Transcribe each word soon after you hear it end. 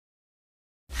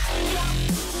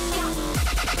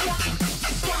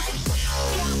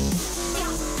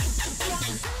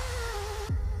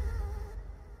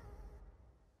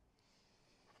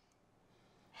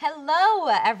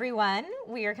Hello, everyone.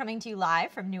 We are coming to you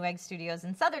live from Newegg Studios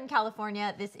in Southern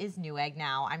California. This is Newegg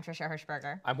Now. I'm Trisha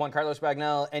Hirschberger. I'm Juan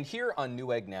Bagnell, and here on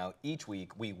Newegg Now, each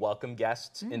week we welcome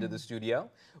guests into the studio.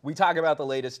 We talk about the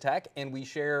latest tech, and we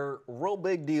share real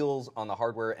big deals on the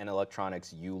hardware and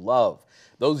electronics you love.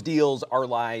 Those deals are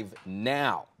live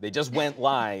now. They just went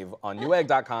live on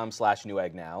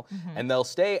newegg.com/newegg-now, and they'll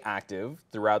stay active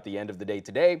throughout the end of the day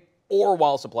today, or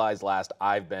while supplies last.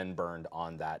 I've been burned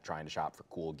on that trying to shop for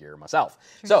cool gear myself.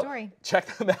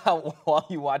 Check them out while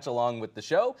you watch along with the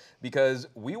show, because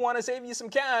we want to save you some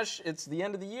cash. It's the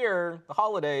end of the year, the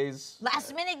holidays.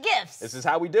 Last minute gifts. This is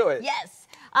how we do it. Yes.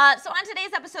 So on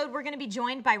today's episode, we're going to be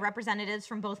joined by representatives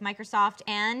from both Microsoft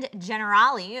and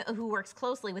Generali, who works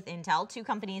closely with Intel, two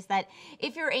companies that,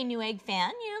 if you're a Newegg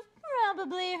fan, you've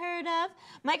probably heard of.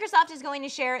 Microsoft is going to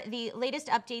share the latest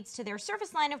updates to their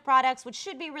Surface line of products, which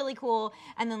should be really cool.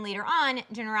 And then later on,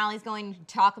 Generali is going to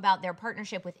talk about their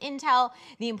partnership with Intel,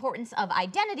 the importance of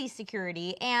identity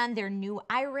security, and their new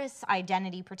Iris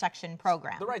identity protection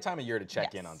program. The right time of year to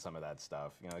check in on some of that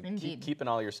stuff. You know, Indeed. Keeping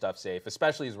all your stuff safe,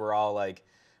 especially as we're all like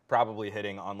probably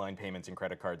hitting online payments and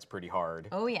credit cards pretty hard.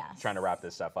 Oh, yes. Trying to wrap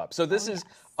this stuff up. So this is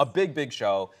a big, big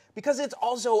show because it's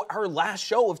also our last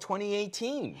show of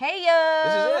 2018. Hey, yo!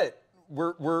 This is it.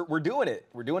 We're doing it.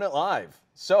 We're doing it live.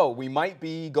 So we might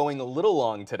be going a little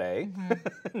long today,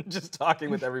 just talking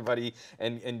with everybody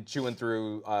and chewing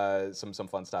through some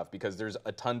fun stuff, because there's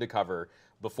a ton to cover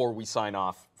before we sign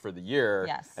off for the year.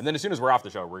 Yes. And then as soon as we're off the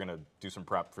show, we're going to do some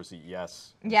prep for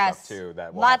CES and Yes. stuff too.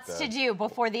 That we'll Lots to do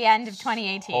before the end of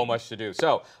 2018. So much to do.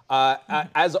 So,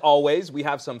 as always, we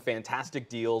have some fantastic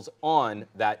deals on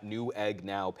that Newegg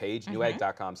Now page,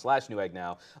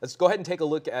 newegg.com/newegg-now. Let's go ahead and take a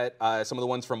look at some of the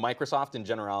ones from Microsoft and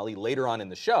Generali later on in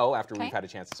the show after we've had a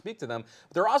chance to speak to them.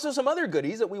 But there are also some other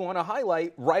goodies that we want to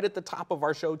highlight right at the top of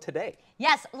our show today.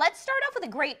 Yes, let's start off with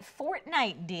a great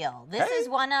Fortnite deal. This is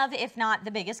one of, if not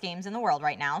the biggest games in the world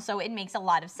right now, so it makes a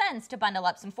lot of sense to bundle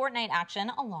up some Fortnite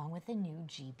action along with the new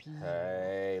GPU.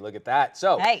 Hey, look at that.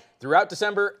 So, throughout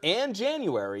December and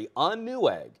January on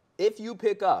Newegg, if you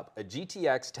pick up a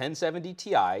GTX 1070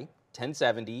 Ti,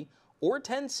 1070, or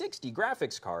 1060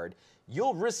 graphics card,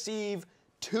 you'll receive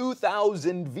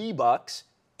 2,000 V-Bucks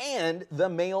and the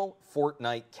male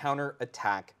Fortnite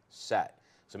counterattack set.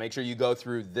 So make sure you go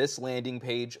through this landing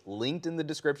page linked in the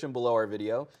description below our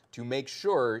video to make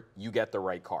sure you get the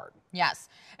right card. Yes.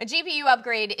 A GPU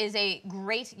upgrade is a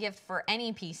great gift for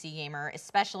any PC gamer,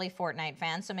 especially Fortnite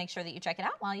fans, so make sure that you check it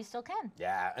out while you still can.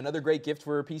 Yeah, another great gift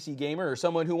for a PC gamer or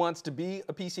someone who wants to be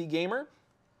a PC gamer.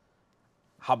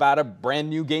 How about a brand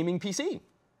new gaming PC?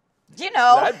 You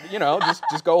know.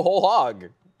 Just go whole hog.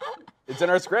 It's in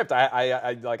our script.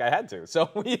 I had to. So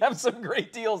we have some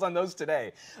great deals on those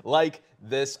today, like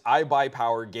this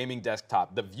iBuyPower gaming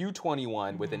desktop, the View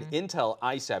 21 with an Intel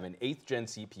i7 8th Gen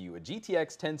CPU, a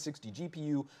GTX 1060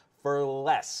 GPU for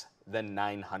less than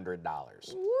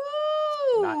 $900.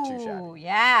 Not too shabby.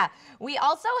 Yeah. We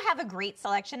also have a great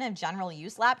selection of general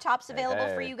use laptops available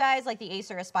for you guys, like the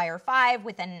Acer Aspire 5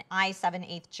 with an i7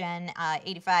 8th Gen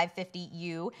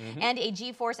 8550U and a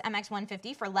GeForce MX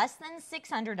 150 for less than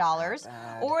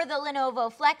 $600, or the Lenovo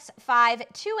Flex 5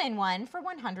 2-in-1 for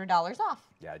 $100 off.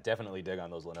 Yeah, definitely dig on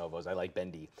those Lenovos. I like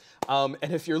bendy. And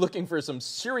if you're looking for some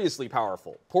seriously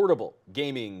powerful, portable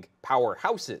gaming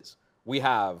powerhouses, we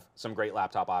have some great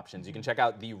laptop options. You can check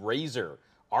out the Razer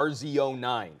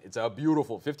RZ09. It's a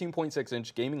beautiful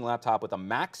 15.6-inch gaming laptop with a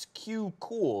Max-Q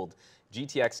cooled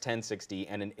GTX 1060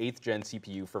 and an 8th Gen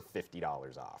CPU for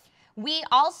 $50 off. We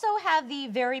also have the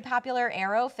very popular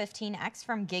Aero 15X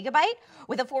from Gigabyte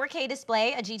with a 4K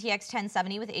display, a GTX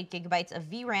 1070 with 8 gigabytes of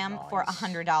VRAM for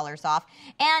 $100 off,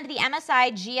 and the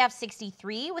MSI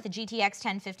GF63 with a GTX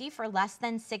 1050 for less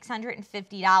than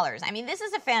 $650. I mean, this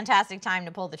is a fantastic time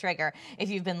to pull the trigger if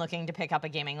you've been looking to pick up a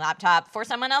gaming laptop for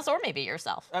someone else or maybe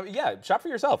yourself. Yeah, shop for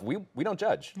yourself. We don't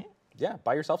judge. Yeah,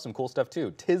 buy yourself some cool stuff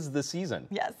too. 'Tis the season.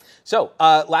 Yes. So,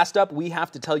 last up, we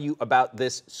have to tell you about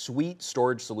this sweet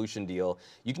storage solution deal.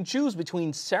 You can choose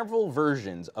between several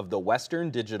versions of the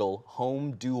Western Digital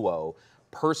Home Duo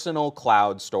personal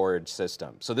cloud storage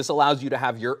system. So this allows you to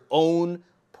have your own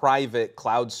private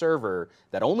cloud server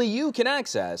that only you can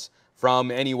access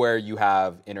from anywhere you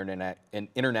have an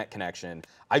internet connection.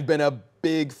 I've been a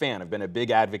big fan. I've been a big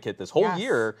advocate this whole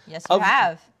year. Yes, you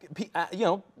have.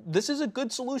 This is a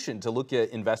good solution to look at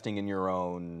investing in your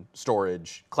own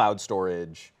storage, cloud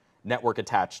storage, network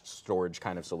attached storage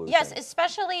kind of solution. Yes,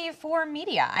 especially for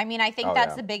media. I mean, I think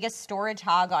that's the biggest storage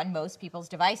hog on most people's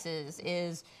devices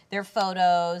is their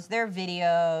photos, their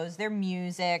videos, their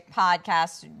music,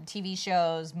 podcasts, TV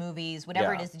shows, movies,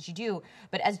 whatever it is that you do.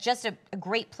 But as just a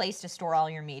great place to store all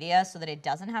your media so that it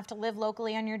doesn't have to live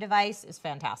locally on your device is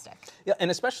fantastic. Yeah, and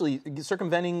especially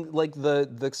circumventing like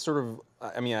the sort of,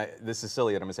 I mean, this is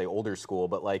silly that I'm gonna say older school,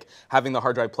 but like having the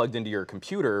hard drive plugged into your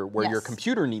computer where your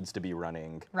computer needs to be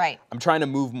running. Right. I'm trying to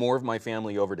move more of my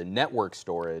family over to network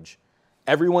storage.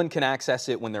 Everyone can access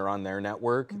it when they're on their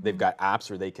network. They've got apps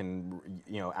where they can,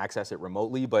 access it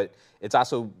remotely, but it's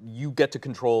also, you get to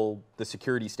control the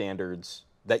security standards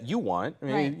that you want. I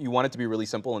mean, you want it to be really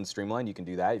simple and streamlined, you can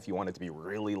do that. If you want it to be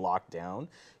really locked down,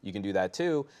 you can do that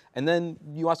too. And then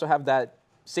you also have that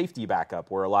safety backup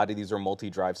where a lot of these are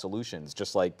multi-drive solutions,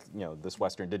 just like, this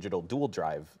Western Digital dual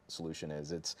drive solution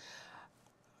is. It's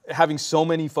having so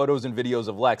many photos and videos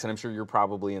of Lex, and I'm sure you're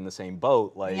probably in the same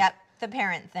boat. Like, yep, the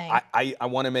parent thing. I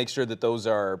want to make sure that those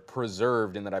are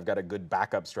preserved and that I've got a good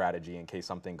backup strategy in case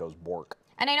something goes bork.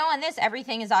 And I know on this,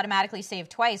 everything is automatically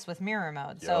saved twice with mirror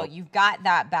mode. So you've got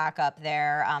that backup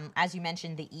there. As you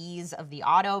mentioned, the ease of the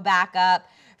auto backup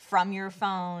from your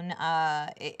phone.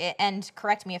 And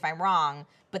correct me if I'm wrong,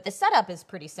 but the setup is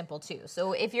pretty simple too.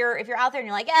 So if you're out there and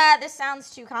you're like, this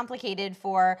sounds too complicated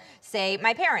for, say,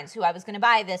 my parents, who I was going to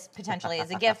buy this potentially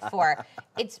as a gift for,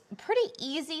 it's pretty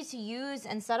easy to use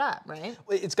and set up, right?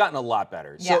 It's gotten a lot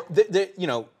better. Yeah.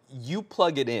 So you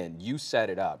plug it in, you set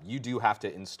it up. You do have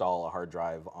to install a hard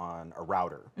drive on a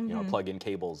router, plug in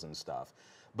cables and stuff.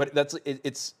 But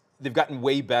they've gotten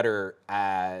way better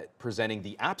at presenting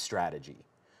the app strategy.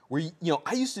 Where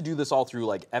I used to do this all through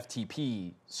like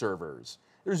FTP servers.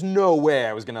 There's no way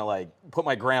I was gonna like put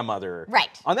my grandmother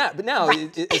on that. But now,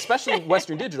 especially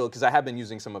Western Digital, because I have been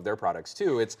using some of their products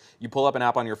too. It's you pull up an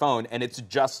app on your phone, and it's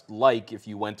just like if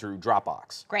you went through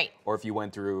Dropbox, or if you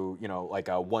went through like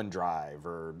a OneDrive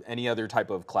or any other type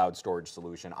of cloud storage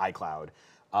solution, iCloud.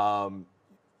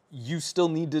 You still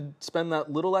need to spend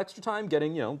that little extra time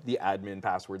getting the admin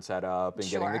password set up and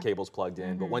getting the cables plugged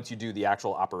in. But once you do, the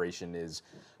actual operation is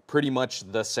pretty much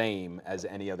the same as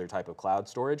any other type of cloud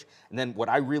storage. And then what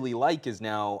I really like is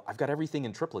now I've got everything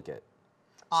in triplicate.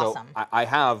 Awesome. So I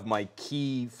have my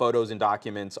key photos and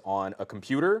documents on a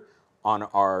computer, on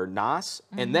our NAS,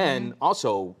 and then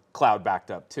also cloud backed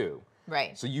up too.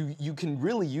 Right. So you can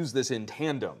really use this in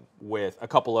tandem with a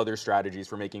couple other strategies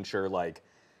for making sure, like,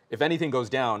 if anything goes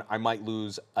down, I might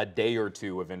lose a day or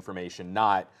two of information,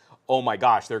 not, oh my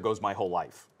gosh, there goes my whole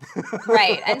life.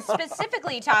 Right, and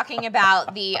specifically talking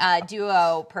about the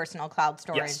Duo personal cloud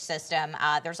storage system,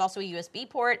 there's also a USB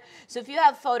port. So if you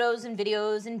have photos and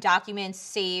videos and documents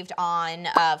saved on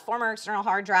a former external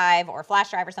hard drive or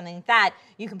flash drive or something like that,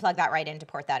 you can plug that right in to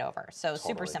port that over. So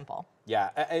super simple. Yeah,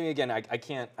 and again, I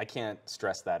can't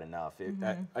stress that enough.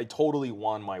 I totally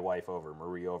won my wife over,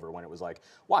 Marie over, when it was like,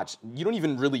 watch, you don't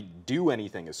even really do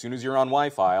anything. As soon as you're on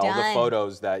Wi-Fi, all the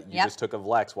photos that you just took of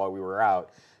Lex while we were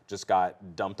out just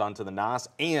got dumped onto the NAS,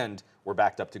 and we're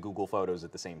backed up to Google Photos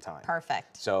at the same time.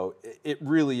 Perfect. So it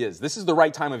really is. This is the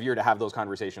right time of year to have those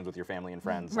conversations with your family and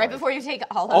friends. Right, like, before you take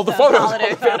all the photos, all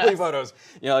the family photos.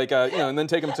 And then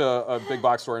take them to a big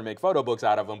box store and make photo books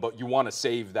out of them, but you want to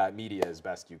save that media as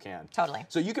best you can. Totally.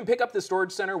 So you can pick up the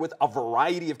storage center with a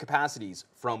variety of capacities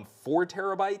from 4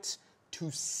 terabytes to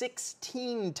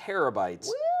 16 terabytes.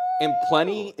 Woo! And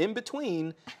plenty in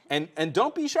between, and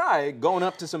don't be shy going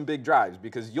up to some big drives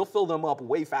because you'll fill them up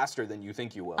way faster than you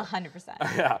think you will. 100%.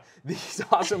 Yeah, these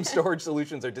awesome storage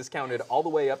solutions are discounted all the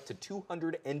way up to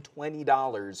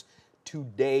 $220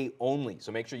 today only.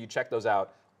 So make sure you check those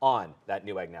out on that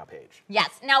Newegg Now page. Yes.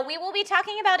 Now, we will be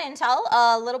talking about Intel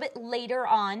a little bit later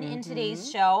on in today's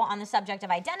show on the subject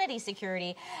of identity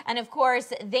security. And of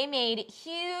course, they made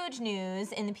huge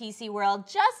news in the PC world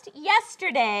just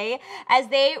yesterday as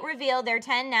they revealed their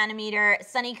 10-nanometer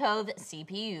Sunny Cove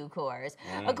CPU cores.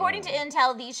 According to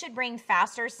Intel, these should bring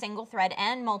faster single-thread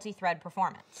and multi-thread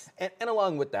performance. And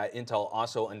along with that, Intel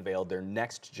also unveiled their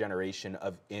next generation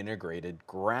of integrated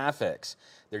graphics.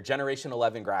 Their Generation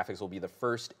 11 graphics will be the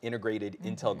first integrated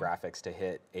Intel graphics to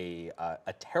hit a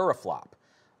teraflop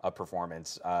of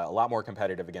performance, a lot more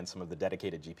competitive against some of the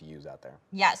dedicated GPUs out there.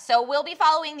 Yes, so we'll be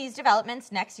following these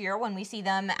developments next year when we see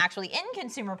them actually in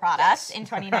consumer products in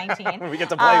 2019. We get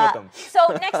to play with them. So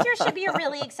next year should be a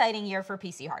really exciting year for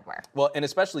PC hardware. Well, and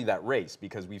especially that race,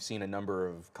 because we've seen a number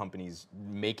of companies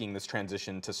making this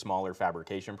transition to smaller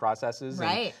fabrication processes.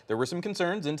 Right. And there were some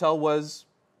concerns. Intel was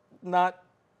not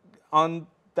on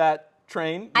that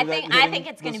train. I think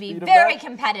it's going to be very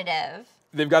competitive.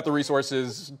 they've got the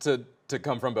resources to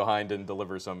come from behind and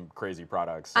deliver some crazy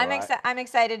products. So I'm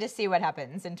excited to see what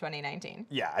happens in 2019.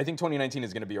 Yeah, I think 2019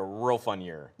 is going to be a real fun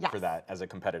year for that as a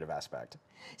competitive aspect.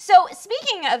 So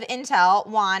speaking of Intel,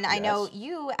 Juan, I Yes. know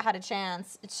you had a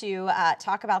chance to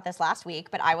talk about this last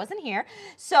week, but I wasn't here.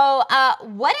 So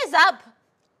what is up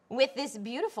with this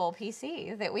beautiful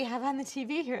PC that we have on the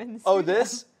TV here in the studio? Oh,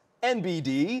 this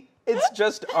NBD, it's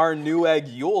just our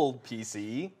Newegg Yule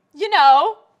PC. You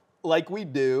know. Like we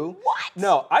do. What?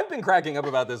 No, I've been cracking up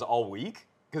about this all week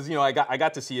because I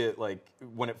got to see it like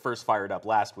when it first fired up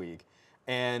last week,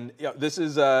 and this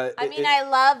is. I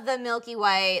love the Milky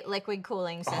White liquid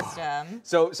cooling system.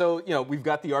 So we've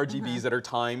got the RGBs that are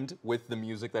timed with the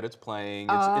music that it's playing.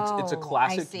 It's a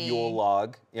classic Yule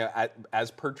log,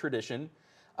 as per tradition.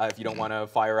 If you don't want to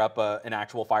fire up an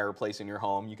actual fireplace in your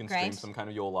home, you can stream some kind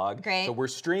of Yule log. Great. So we're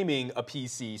streaming a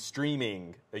PC,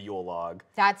 streaming a Yule log.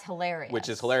 That's hilarious. Which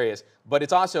is hilarious. But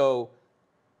it's also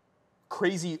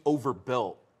crazy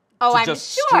overbuilt to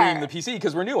just stream the PC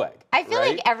because we're Newegg. I feel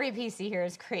like every PC here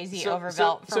is crazy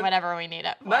overbuilt for whatever we need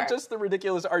it for. Not just the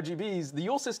ridiculous RGBs, the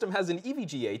Yule system has an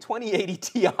EVGA 2080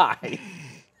 Ti.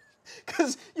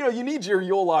 Because you need your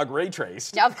Yule log ray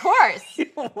traced. Of course.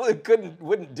 It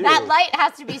wouldn't do. That light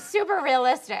has to be super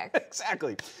realistic.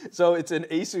 Exactly. So it's an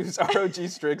Asus ROG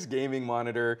Strix gaming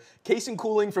monitor, case and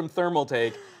cooling from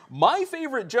Thermaltake. My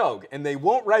favorite joke, and they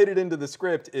won't write it into the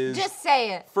script, is just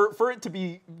say it. For it to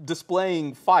be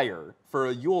displaying fire for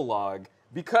a Yule log.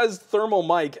 Because Thermal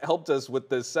Mike helped us with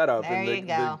this setup and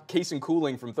the case and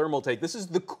cooling from Thermaltake, this is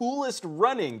the coolest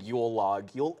running Yule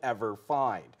log you'll ever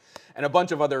find. And a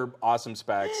bunch of other awesome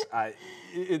specs.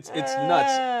 It's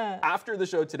nuts. After the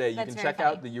show today, you can check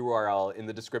out the URL in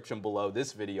the description below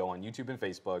this video on YouTube and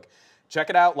Facebook. Check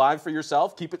it out live for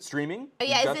yourself. Keep it streaming. Oh,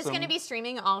 yeah, is this going to be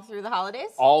streaming all through the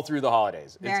holidays? All through the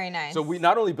holidays. Very nice. So we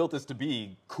not only built this to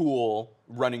be cool,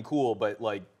 running cool, but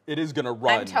like it is going to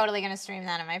run. I'm totally going to stream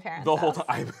that at my parents' the whole time.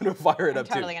 I'm going to fire it up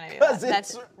too. I'm totally going to do that. Because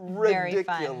it's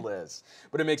ridiculous.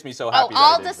 But it makes me so happy.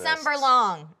 All that it December exists.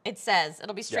 long. It says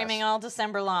it'll be streaming all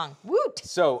December long. Woot!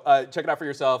 So check it out for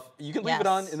yourself. You can leave it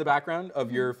on in the background of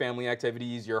your family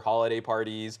activities, your holiday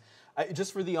parties,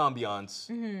 just for the ambiance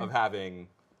of having.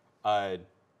 I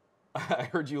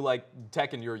heard you like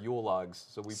tech in your Yule logs,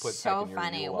 so we put tech in your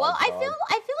Yule logs. Well, I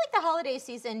feel like the holiday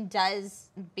season does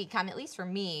become, at least for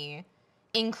me,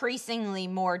 increasingly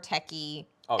more techy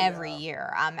every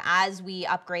year. As we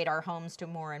upgrade our homes to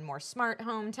more and more smart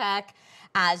home tech,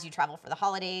 as you travel for the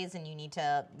holidays and you need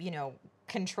to,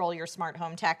 control your smart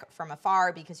home tech from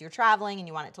afar because you're traveling and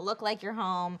you want it to look like your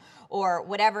home, or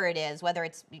whatever it is, whether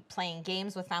it's playing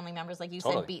games with family members, like you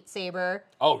said, Beat Saber,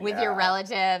 with your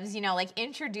relatives, like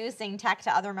introducing tech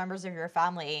to other members of your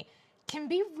family can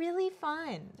be really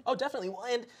fun. Oh, definitely. Well,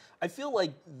 and I feel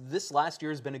like this last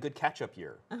year has been a good catch-up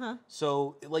year.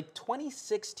 So, like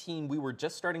 2016, we were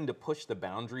just starting to push the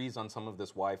boundaries on some of this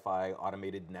Wi-Fi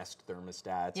automated Nest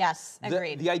thermostats. Yes,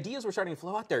 agreed. The ideas were starting to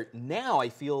flow out there. Now I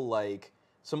feel like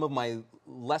some of my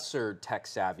lesser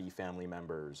tech-savvy family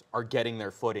members are getting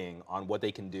their footing on what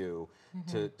they can do.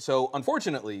 So,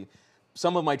 unfortunately,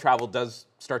 some of my travel does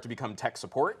start to become tech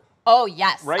support. Oh,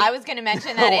 yes. Right? I was going to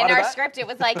mention that in our script. It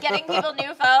was like getting people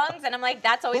new phones. And I'm like,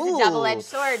 that's always a double-edged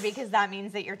sword because that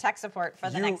means that you're tech support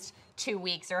for the next 2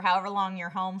 weeks or however long you're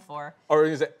home for. Or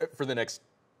is it for the next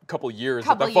couple years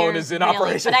that the phone is in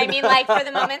operation? But I mean, like, for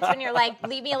the moments when you're like,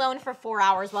 leave me alone for 4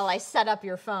 hours while I set up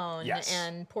your phone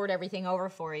and port everything over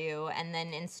for you and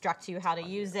then instruct you how to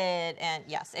use it. And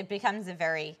yes, it becomes a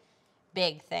very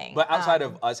big thing. But outside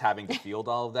of us having to field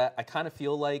all of that, I kind of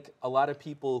feel like a lot of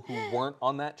people who weren't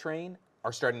on that train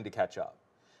are starting to catch up.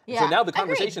 So now the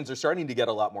conversations are starting to get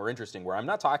a lot more interesting, where I'm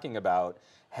not talking about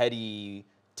heady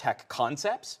tech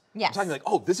concepts. I'm talking like,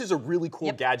 oh, this is a really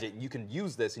cool gadget, and you can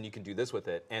use this, and you can do this with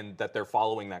it, and that they're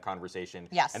following that conversation,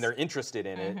 and they're interested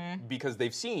in it because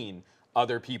they've seen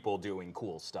other people doing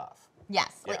cool stuff.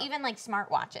 Yes, well, even like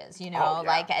smartwatches,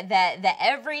 like the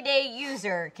everyday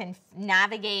user can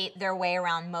navigate their way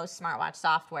around most smartwatch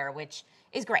software, which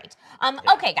is great.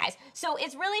 Okay, guys, so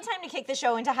it's really time to kick the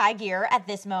show into high gear at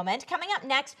this moment. Coming up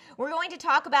next, we're going to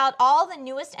talk about all the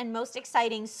newest and most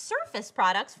exciting Surface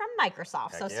products from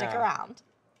Microsoft, so stick around.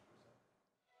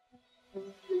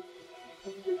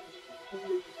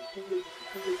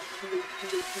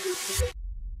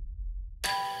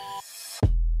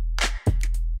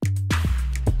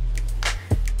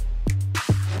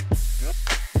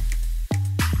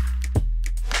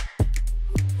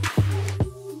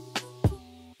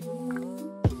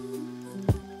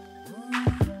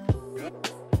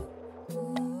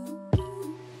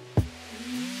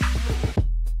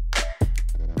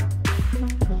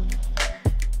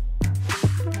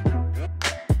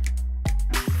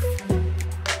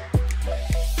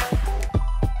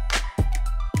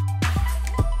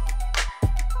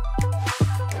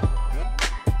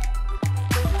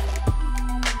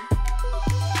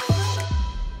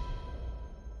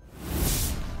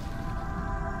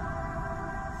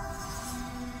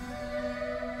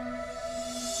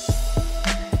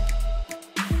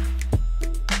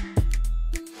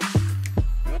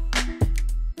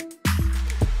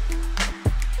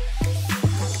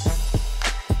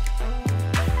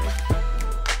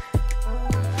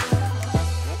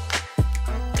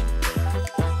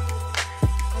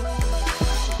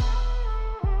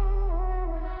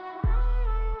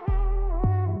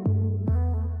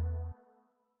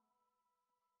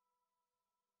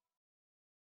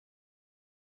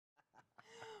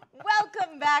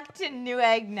 back to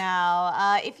Newegg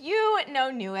Now. If you know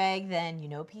Newegg, then you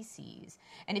know PCs.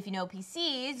 And if you know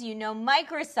PCs, you know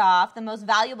Microsoft, the most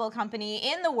valuable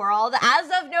company in the world as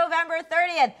of November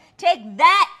 30th. Take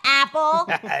that, Apple!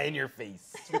 In your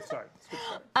face. Good start.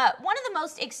 One of the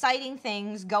most exciting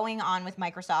things going on with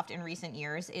Microsoft in recent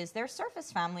years is their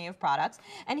Surface family of products.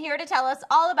 And here to tell us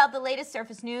all about the latest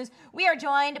Surface news, we are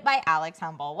joined by Alex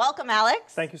Humble. Welcome,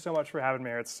 Alex. Thank you so much for having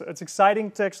me. It's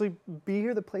exciting to actually be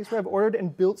here, the place where I've ordered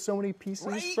and built so many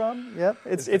PCs from. Yep,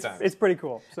 it's pretty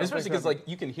cool. So especially because like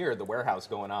you can hear the warehouse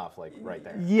going off like right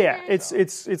there. Yeah,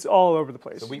 it's all over the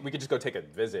place. So we could just go take a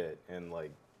visit and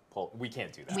like. We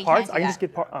can't do that. We Parts? can't do I can that. just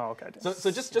get parts. Oh, okay. So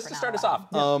just to start us off,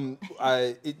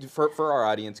 for our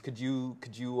audience, could you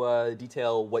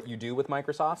detail what you do with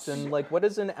Microsoft and like what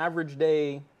does an average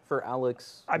day for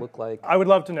Alex look like? I would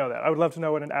love to know that. I would love to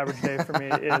know what an average day for me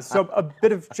is. So a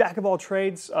bit of jack of all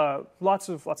trades, lots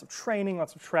of training,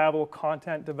 lots of travel,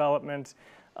 content development,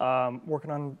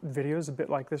 working on videos a bit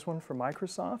like this one for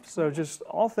Microsoft. So just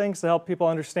all things to help people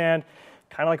understand.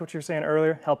 Kind of like what you were saying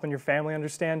earlier, helping your family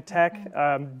understand tech,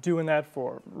 doing that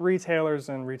for retailers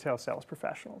and retail sales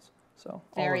professionals. So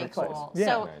Very cool.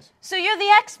 Yeah. So you're the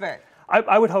expert.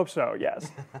 I would hope so, yes.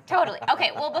 Totally.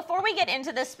 Okay, well, before we get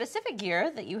into the specific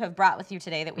gear that you have brought with you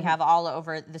today that we have all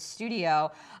over the studio,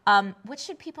 what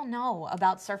should people know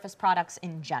about Surface products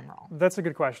in general? That's a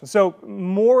good question. So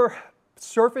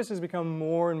Surface has become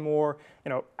more and more,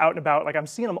 out and about. Like I'm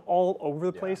seeing them all over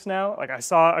the place now. Like I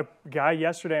saw a guy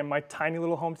yesterday in my tiny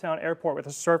little hometown airport with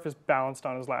a Surface balanced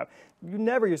on his lap. You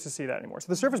never used to see that anymore. So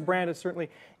the Surface brand is certainly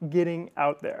getting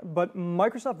out there. But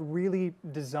Microsoft really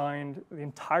designed the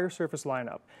entire Surface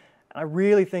lineup. And I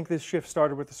really think this shift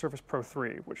started with the Surface Pro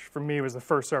 3, which for me was the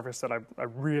first Surface that I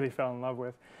really fell in love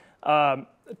with.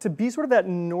 To be sort of that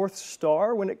North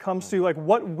Star when it comes to like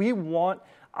what we want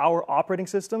our operating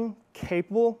system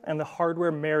capable and the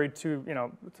hardware married to,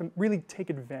 to really take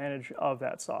advantage of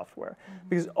that software.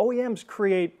 Because OEMs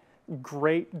create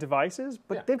great devices,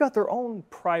 but they've got their own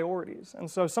priorities. And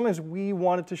so sometimes we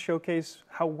wanted to showcase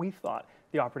how we thought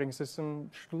the operating system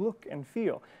should look and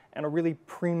feel, and a really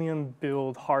premium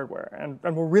build hardware.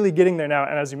 And we're really getting there now,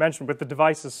 and as you mentioned, with the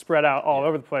devices spread out all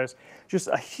over the place, just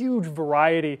a huge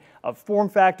variety of form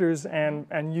factors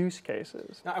and use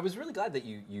cases. Now, I was really glad that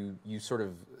you sort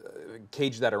of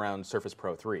caged that around Surface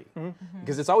Pro 3,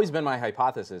 because it's always been my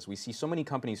hypothesis. We see so many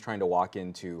companies trying to walk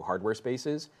into hardware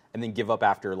spaces and then give up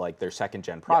after like their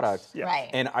second-gen product. Yes. Right.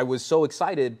 And I was so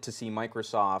excited to see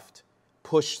Microsoft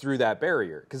push through that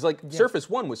barrier, because like Surface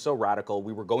 1 was so radical.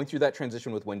 We were going through that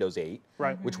transition with Windows 8,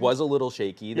 which was a little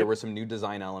shaky. There were some new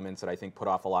design elements that I think put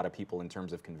off a lot of people in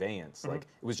terms of conveyance. Like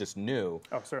it was just new.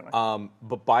 Oh, certainly.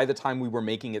 But by the time we were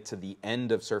making it to the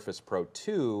end of Surface Pro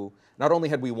 2, not only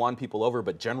had we won people over,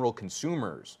 but general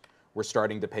consumers were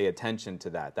starting to pay attention to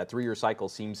that. That 3-year cycle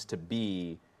seems to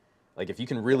be, like if you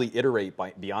can really iterate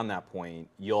beyond that point,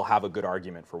 you'll have a good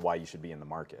argument for why you should be in the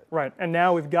market. Right, and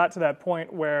now we've got to that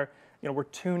point where we're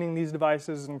tuning these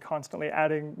devices and constantly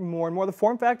adding more and more. The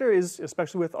form factor is,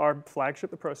 especially with our flagship,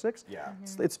 the Pro 6,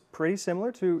 it's pretty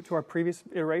similar to our previous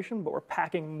iteration, but we're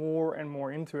packing more and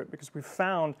more into it because we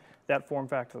found that form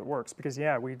factor that works. Because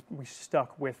we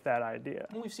stuck with that idea.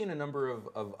 And we've seen a number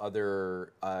of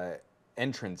other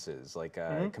entrances, like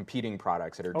competing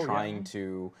products that are trying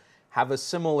to have a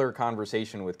similar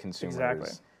conversation with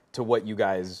consumers. To what you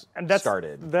guys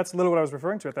started. That's literally what I was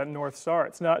referring to, that North Star.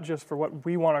 It's not just for what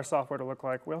we want our software to look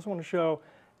like. We also want to show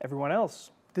everyone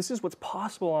else, this is what's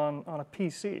possible on a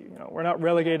PC. We're not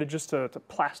relegated just to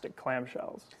plastic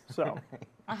clamshells. So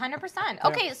 100%.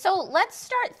 Okay, so let's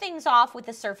start things off with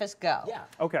the Surface Go. Yeah.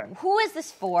 Okay. Who is this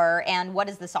for, and what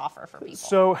does this offer for people?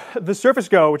 So the Surface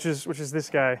Go, which is this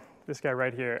guy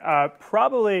right here,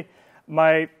 probably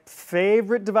my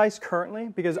favorite device currently,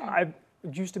 because I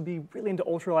used to be really into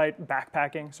ultralight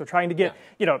backpacking, so trying to get,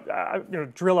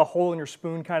 drill a hole in your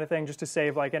spoon kind of thing just to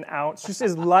save like an ounce, just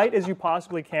as light as you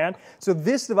possibly can. So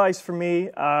this device for me,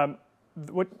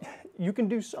 you can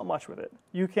do so much with it.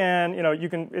 You can,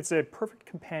 it's a perfect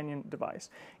companion device.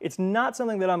 It's not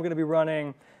something that I'm going to be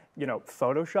running,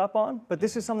 Photoshop on, but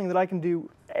this is something that I can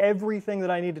do everything that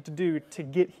I needed to do to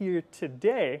get here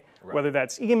today, whether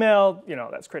that's email,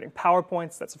 that's creating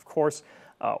PowerPoints, that's of course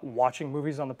watching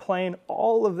movies on the plane,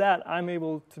 all of that I'm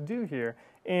able to do here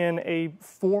in a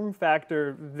form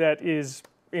factor that is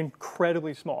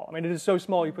incredibly small. I mean, it is so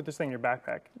small, you put this thing in your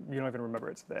backpack, you don't even remember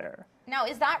it's there. Now,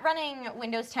 is that running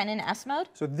Windows 10 in S mode?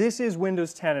 So this is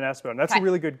Windows 10 in S mode, and that's a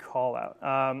really good call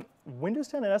out. Windows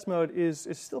 10 in S mode is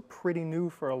still pretty new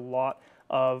for a lot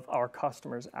of our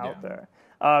customers out there.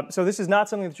 So this is not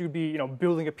something that you'd be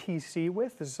building a PC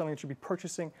with. This is something that you'd be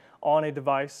purchasing on a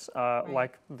device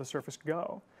like the Surface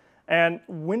Go. And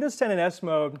Windows 10 and S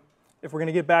Mode, if we're going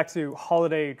to get back to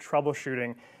holiday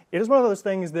troubleshooting, it is one of those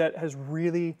things that has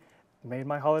really made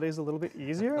my holidays a little bit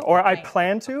easier, or I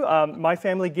plan to. My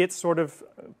family gets sort of,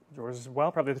 yours as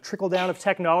well, probably the trickle down of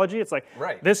technology. It's like,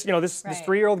 this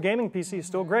 3-year-old gaming PC is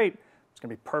still great. It's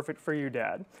going to be perfect for you,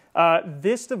 Dad.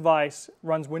 This device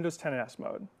runs Windows 10 and S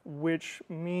Mode, which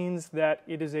means that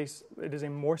it is a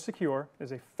more secure,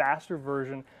 is a faster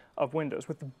version of Windows.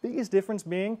 With the biggest difference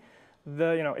being,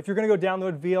 if you're going to go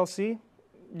download VLC,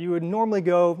 you would normally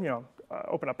go,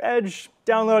 open up Edge,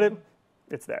 download it,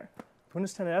 it's there.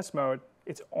 Windows 10 and S Mode,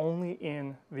 it's only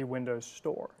in the Windows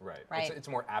Store. Right. It's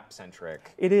more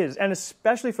app-centric. It is, and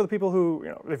especially for the people who,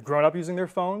 they've grown up using their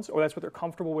phones, or that's what they're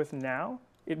comfortable with now,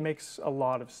 it makes a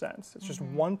lot of sense. It's just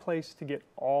one place to get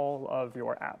all of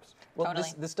your apps. Well,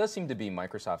 this does seem to be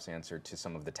Microsoft's answer to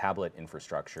some of the tablet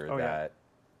infrastructure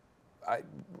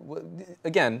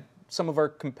again, some of our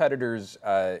competitors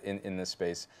in this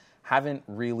space haven't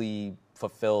really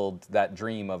fulfilled that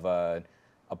dream of a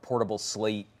portable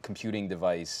slate computing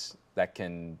device that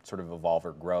can sort of evolve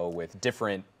or grow with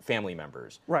different family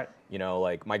members. Right.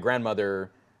 Like my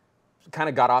grandmother kind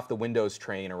of got off the Windows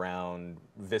train around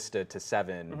Vista to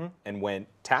 7 and went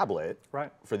tablet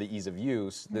for the ease of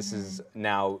use. This is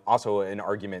now also an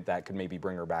argument that could maybe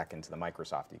bring her back into the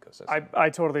Microsoft ecosystem. I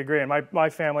totally agree. And my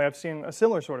family, I've seen a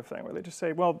similar sort of thing where they just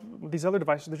say, well, these other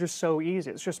devices, they're just so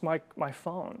easy. It's just my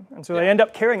phone. And so they end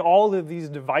up carrying all of these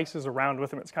devices around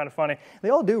with them. It's kind of funny. They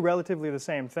all do relatively the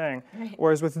same thing.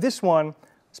 Whereas with this one,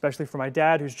 especially for my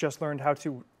dad, who's just learned how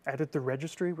to edit the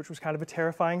registry, which was kind of a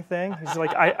terrifying thing. He's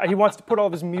like, he wants to put all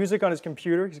of his music on his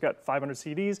computer. He's got 500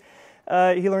 CDs.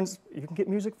 He learns you can get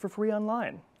music for free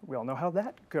online. We all know how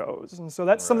that goes. And so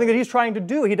that's something that he's trying to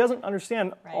do. He doesn't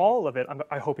understand all of it.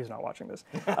 I hope he's not watching this.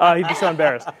 He'd be so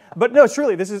embarrassed. But no,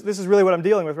 truly, this is really what I'm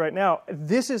dealing with right now.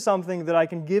 This is something that I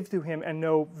can give to him and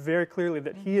know very clearly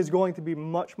that he is going to be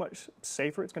much, much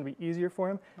safer. It's going to be easier for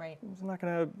him. He's not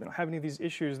going to have any of these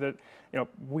issues that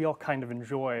we all kind of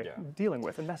enjoy dealing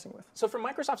with and messing with. So from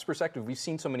Microsoft's perspective, we've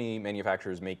seen so many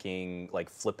manufacturers making like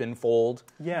flip and fold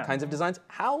kinds of designs.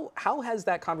 How has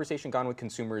that conversation gone with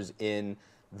consumers in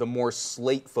the more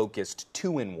slate-focused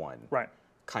 2-in-1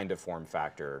 kind of form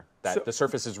factor that the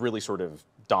Surface has really sort of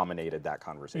dominated that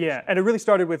conversation? Yeah, and it really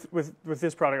started with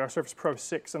this product, our Surface Pro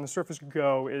 6, and the Surface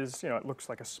Go is, it looks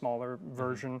like a smaller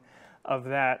version of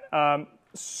that.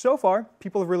 So far,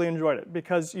 people have really enjoyed it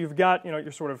because you've got,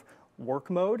 your sort of work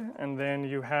mode, and then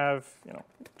you have,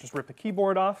 just rip the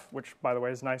keyboard off, which, by the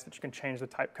way, is nice that you can change the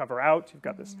type cover out. You've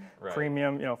got this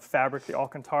premium, fabric, the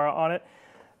Alcantara on it.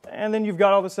 And then you've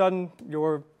got all of a sudden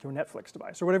your Netflix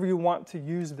device or whatever you want to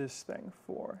use this thing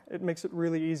for. It makes it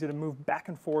really easy to move back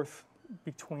and forth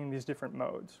between these different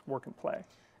modes, work and play.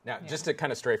 Now, just to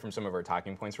kind of stray from some of our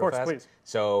talking points real fast. Please.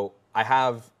 So I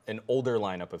have an older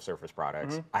lineup of Surface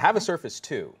products. I have a Surface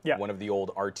 2, one of the old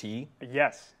RT.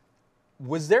 Yes.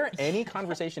 Was there any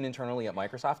conversation internally at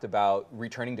Microsoft about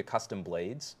returning to custom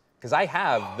blades? Because I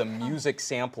have the music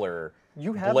sampler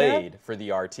blade for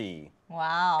the RT.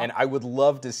 Wow. And I would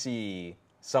love to see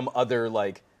some other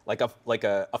like a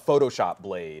Photoshop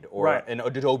blade or an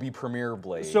Adobe Premiere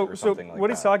blade or something like that. So what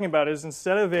he's talking about is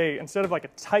instead of like a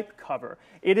type cover,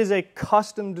 it is a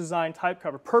custom designed type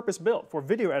cover, purpose built for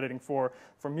video editing, for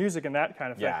music and that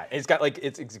kind of thing. Yeah, it's got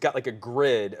like a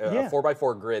grid, a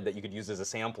 4x4 grid that you could use as a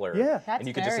sampler. Yeah, and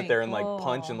you could just sit there and like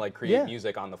punch and like create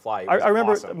music on the fly. I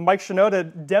remember awesome. Mike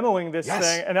Shinoda demoing this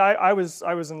thing, and I was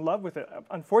in love with it.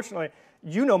 Unfortunately,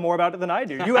 you know more about it than I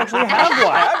do. You actually have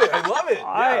one. I have it. I love it.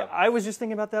 Yeah. I was just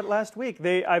thinking about that last week.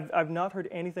 I've not heard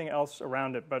anything else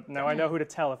around it, but now I know who to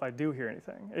tell if I do hear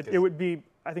anything. It would be,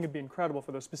 I think it'd be incredible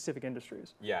for those specific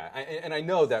industries. Yeah, and I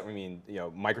know that,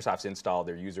 Microsoft's installed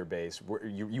their user base.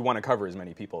 You want to cover as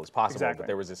many people as possible, but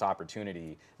there was this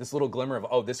opportunity, this little glimmer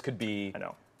of, this could be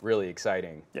really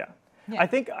exciting. Yeah. I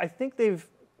think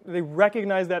they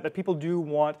recognize that people do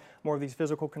want more of these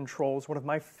physical controls. One of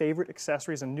my favorite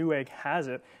accessories, and Newegg has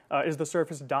it, is the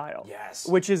Surface Dial. Yes,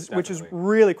 which is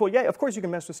really cool. Yeah, of course you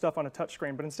can mess with stuff on a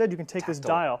touchscreen, but instead you can take this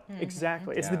dial.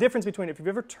 Exactly. It's the difference between if you've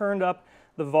ever turned up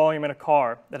the volume in a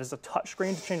car that is a touch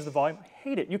screen to change the volume. I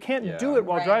hate it. You can't do it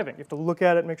while driving. You have to look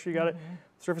at it, make sure you got it.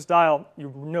 Surface Dial,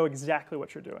 you know exactly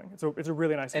what you're doing. It's a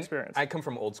really nice experience. I come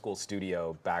from old school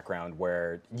studio background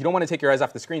where you don't want to take your eyes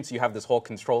off the screen, so you have this whole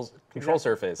control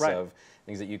surface of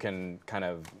things that you can kind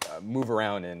of move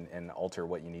around and alter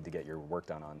what you need to get your work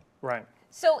done on. Right.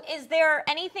 So is there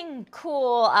anything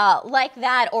cool like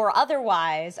that or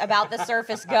otherwise about the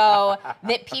Surface Go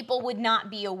that people would not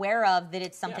be aware of, that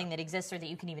it's something that exists or that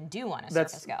you can even do on a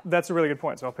Surface Go? That's a really good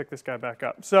point, so I'll pick this guy back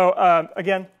up. So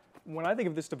again, when I think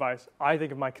of this device, I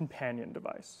think of my companion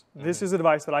device. This is a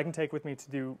device that I can take with me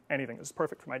to do anything. This is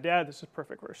perfect for my dad. This is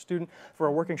perfect for a student, for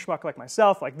a working schmuck like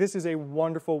myself. Like, this is a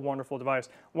wonderful, wonderful device.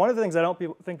 One of the things I don't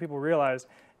think people realize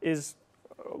is,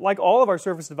 like all of our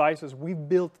Surface devices, we've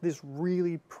built this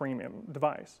really premium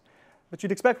device. But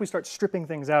you'd expect we start stripping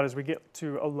things out as we get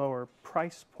to a lower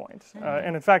price point.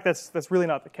 And in fact, that's really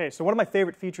not the case. So one of my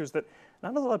favorite features that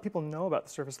not a lot of people know about the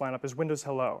Surface lineup is Windows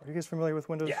Hello. Are you guys familiar with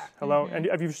Windows Hello? And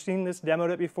have you seen this, demoed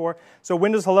it before? So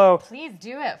Windows Hello... Please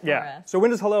do it for us. So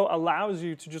Windows Hello allows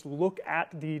you to just look at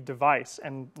the device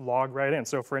and log right in.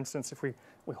 So for instance, if we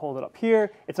hold it up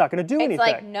here, it's not going to do anything. It's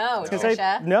like, no,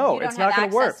 Trisha. No, it's not going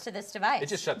to work. You don't have access to this device. It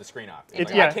just shut the screen off. I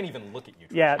can't even look at you.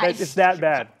 Yeah, it's that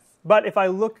bad. But if I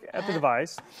look at the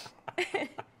device,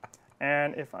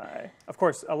 and if I, of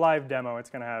course, a live demo,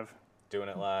 it's going to have... Doing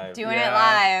it live. Doing it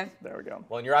live. There we go.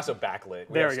 Well, and you're also backlit.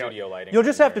 There we go. Studio lighting. You'll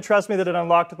just have to trust me that it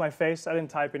unlocked with my face. I didn't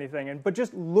type anything in. But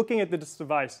just looking at this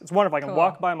device, it's wonderful. I can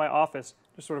walk by my office,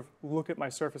 just sort of look at my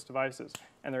Surface devices,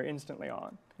 and they're instantly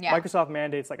on. Yeah. Microsoft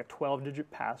mandates like a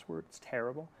 12-digit password. It's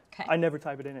terrible. Okay. I never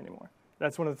type it in anymore.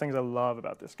 That's one of the things I love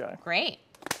about this guy. Great.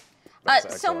 That's so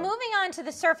excellent. moving on to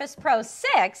the Surface Pro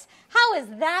 6, how is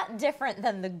that different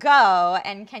than the Go?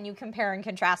 And can you compare and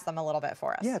contrast them a little bit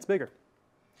for us? Yeah, it's bigger.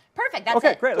 Perfect. That's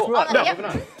Okay, it. great. Let's Cool. move on. Yep.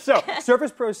 Moving on. So,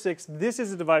 Surface Pro 6, this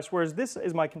is a device, whereas this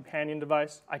is my companion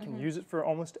device. I can use it for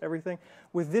almost everything.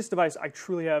 With this device, I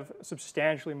truly have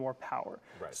substantially more power.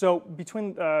 Right. So,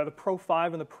 between the Pro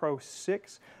 5 and the Pro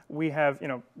 6, we have,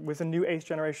 with the new 8th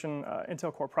generation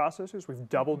Intel Core processors, we've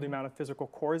doubled the amount of physical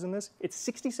cores in this. It's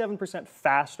 67%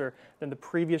 faster than the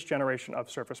previous generation of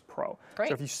Surface Pro. Great.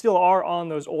 So, if you still are on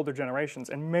those older generations,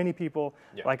 and many people,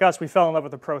 like us, we fell in love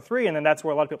with the Pro 3, and then that's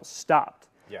where a lot of people stopped.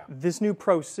 Yeah. This new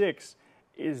Pro 6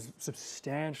 is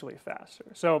substantially faster.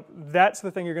 So that's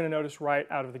the thing you're going to notice right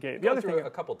out of the gate. The Go other through thing, a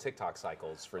couple TikTok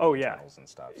cycles for Oh, the yeah. channels and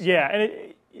stuff. So. yeah,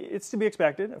 and it's to be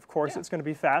expected. Of course, it's going to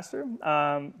be faster.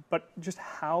 But just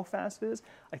how fast it is,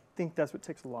 I think that's what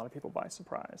takes a lot of people by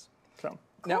surprise. So.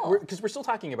 Now, because we're still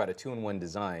talking about a two-in-one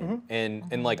design,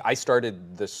 and like I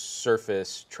started the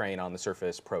Surface train on the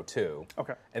Surface Pro 2,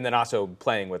 Okay. and then also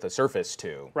playing with a Surface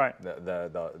 2, Right.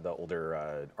 the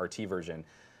older RT version.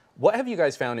 What have you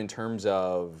guys found in terms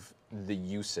of the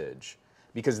usage?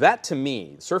 Because that, to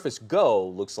me, Surface Go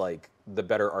looks like the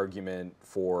better argument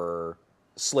for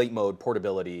slate mode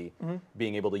portability,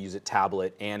 being able to use it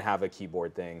tablet and have a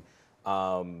keyboard thing.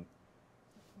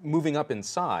 Moving up in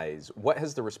size, what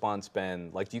has the response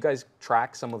been? Like, do you guys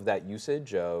track some of that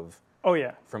usage Oh,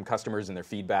 yeah. from customers and their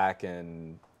feedback,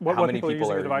 and What how many people are people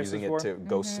using the are devices using it for? to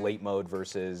go slate mode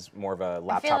versus more of a I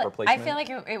laptop replacement? feel like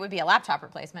it would be a laptop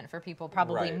replacement for people,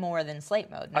 probably Right. more than slate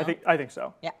mode. No? I think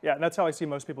so. Yeah. Yeah, that's how I see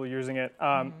most people using it.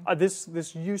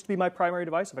 This used to be my primary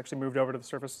device. I've actually moved over to the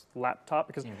Surface laptop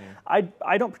because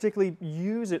I don't particularly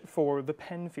use it for the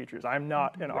pen features. I'm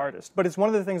not an artist. But it's one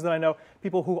of the things that I know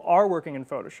people who are working in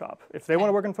Photoshop, if they want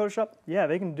to work in Photoshop, yeah,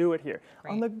 they can do it here.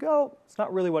 Right. On the Go, it's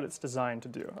not really what it's designed to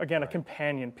do. Again, a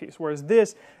companion piece. Whereas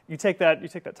this, you take that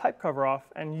type cover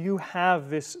off, and you have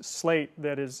this slate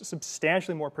that is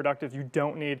substantially more productive. You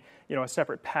don't need a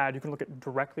separate pad. You can look at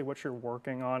directly what you're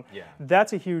working on. Yeah.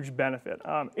 That's a huge benefit.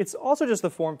 It's also just the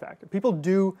form factor. People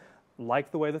do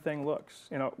like the way the thing looks.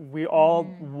 We all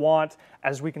want,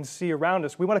 as we can see around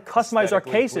us, we want to customize our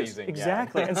Aesthetically cases. pleasing, yeah.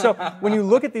 Exactly. And so when you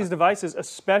look at these devices,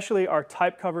 especially our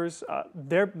type covers,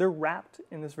 they're wrapped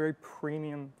in this very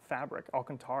premium fabric,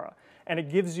 Alcantara. And it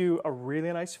gives you a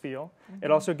really nice feel.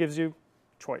 It also gives you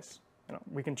choice.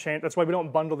 We can change. That's why we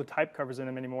don't bundle the type covers in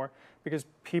them anymore, because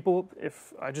people,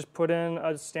 if I just put in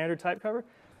a standard type cover,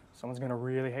 someone's going to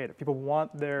really hate it. People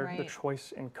want their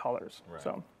choice in colors. Right.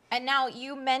 So. And now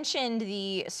you mentioned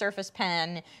the Surface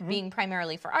Pen being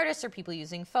primarily for artists or people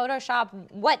using Photoshop.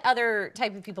 What other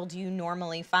type of people do you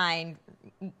normally find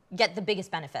get the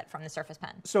biggest benefit from the Surface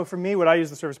Pen? So for me, what I use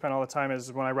the Surface Pen all the time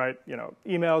is when I write,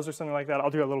 emails or something like that, I'll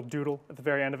do a little doodle at the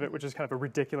very end of it, which is kind of a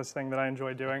ridiculous thing that I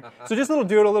enjoy doing. So just a little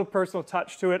doodle, a little personal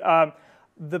touch to it.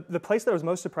 The place that I was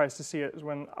most surprised to see it is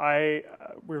when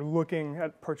we were looking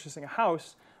at purchasing a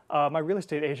house. My real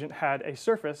estate agent had a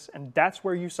Surface, and that's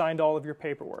where you signed all of your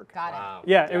paperwork. Got it. Wow.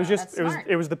 Yeah, it was just That's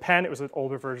it was the pen. It was an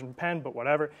older version pen, but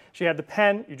whatever. She had the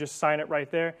pen. You just sign it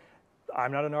right there.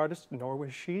 I'm not an artist, nor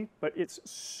was she, but it's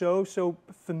so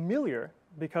familiar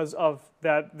because of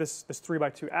this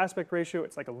 3:2 aspect ratio.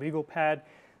 It's like a legal pad.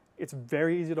 It's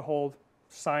very easy to hold.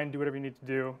 Sign, do whatever you need to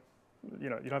do. you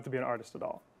don't have to be an artist at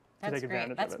all. That's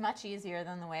great. That's much easier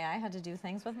than the way I had to do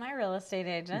things with my real estate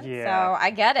agent. Yeah. So I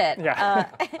get it. Yeah.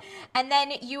 And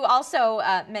then you also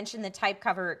mentioned the type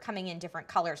cover coming in different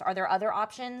colors. Are there other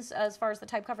options as far as the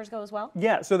type covers go as well?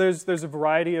 Yeah, so there's a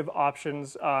variety of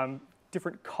options,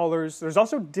 different colors. There's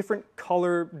also different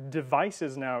color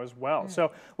devices now as well.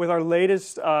 So with our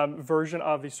latest version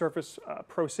of the Surface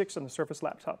Pro 6 and the Surface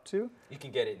Laptop 2. You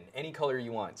can get it in any color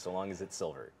you want, so long as it's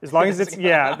silver. As long as it's,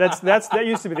 yeah, that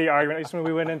used to be the argument, at least when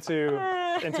we went into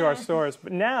our stores.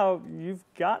 But now you've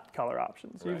got color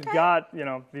options. You've got, you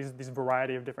know, these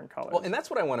variety of different colors. Well, and that's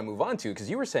what I want to move on to, because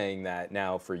you were saying that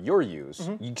now for your use,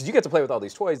 because you get to play with all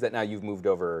these toys, that now you've moved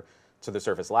over to the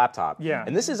Surface Laptop. Yeah.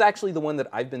 And this is actually the one that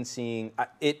I've been seeing.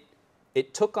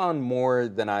 It took on more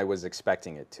than I was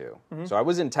expecting it to. So I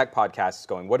was in tech podcasts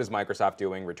going, what is Microsoft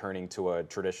doing returning to a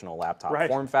traditional laptop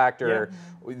form factor?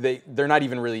 Yeah. They're not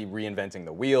even really reinventing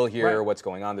the wheel here. What's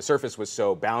going on? The Surface was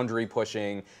so boundary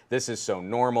pushing. This is so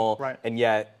normal. And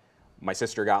yet my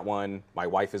sister got one. My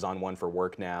wife is on one for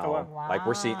work now. Oh, wow. Like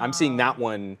I'm seeing that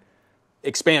one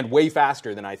expand way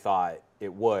faster than I thought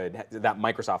it would, that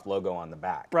Microsoft logo on the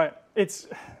back. Right.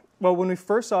 Well, when we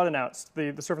first saw it announced,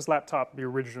 the Surface Laptop, the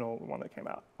original one that came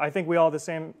out, I think we all had the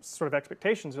same sort of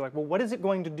expectations. We're like, well, what is it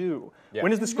going to do? Yeah.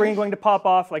 When is the screen going to pop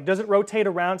off? Like, does it rotate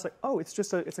around? It's like, oh, it's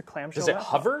a clamshell. Does it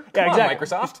hover? Yeah, Come exactly. on,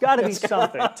 Microsoft. It's got to be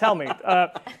something. Tell me.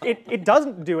 It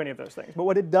doesn't do any of those things. But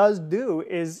what it does do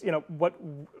is, you know,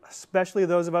 especially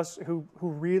those of us who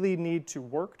really need to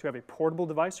work, to have a portable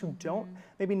device, who don't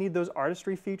maybe need those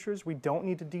artistry features. We don't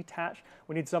need to detach.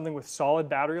 We need something with solid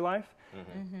battery life.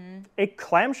 A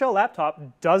clamshell laptop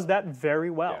does that very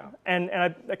well. Yeah. And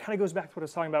that kind of goes back to what I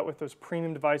was talking about with those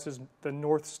premium devices, the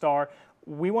North Star.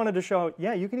 We wanted to show,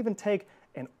 yeah, you can even take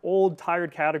an old,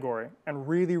 tired category and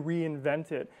really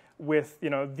reinvent it with, you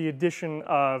know, the addition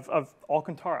of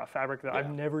Alcantara fabric that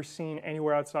I've never seen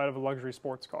anywhere outside of a luxury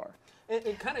sports car.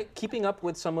 And kind of keeping up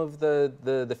with some of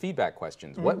the feedback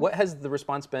questions. What has the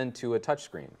response been to a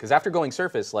touchscreen? Because after going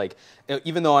Surface, like,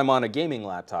 even though I'm on a gaming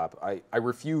laptop, I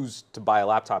refuse to buy a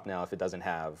laptop now if it doesn't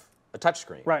have a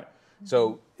touchscreen. Right.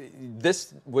 So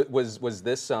this was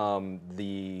this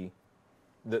the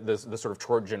sort of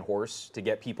Trojan horse to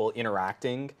get people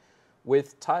interacting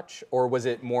with touch, or was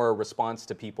it more a response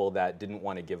to people that didn't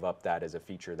want to give up that as a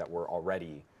feature that were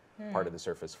already part of the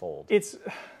Surface Fold?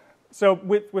 So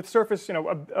with Surface, you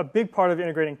know, a big part of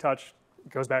integrating touch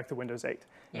goes back to Windows 8.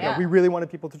 Yeah. You know, we really wanted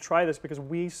people to try this because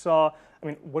we saw, I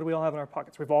mean, what do we all have in our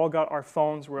pockets? We've all got our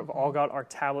phones, we've all got our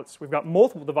tablets, we've got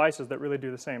multiple devices that really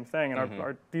do the same thing,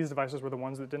 and these devices were the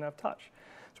ones that didn't have touch.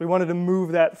 So we wanted to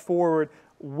move that forward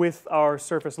with our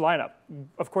Surface lineup.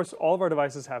 Of course, all of our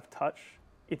devices have touch.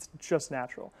 It's just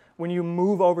natural. When you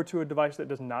move over to a device that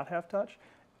does not have touch,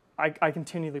 I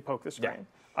continually poke the screen. Yeah.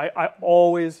 I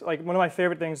always, like, one of my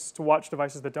favorite things is to watch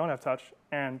devices that don't have touch,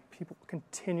 and people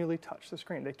continually touch the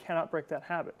screen. They cannot break that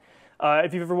habit.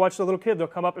 If you've ever watched a little kid, they'll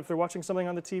come up if they're watching something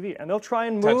on the TV, and they'll try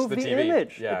and move the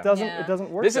image. Yeah. It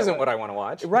doesn't work. This isn't what I want to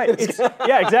watch. Right.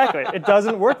 Yeah, exactly. It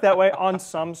doesn't work that way on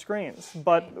some screens.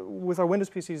 But with our Windows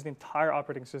PCs, the entire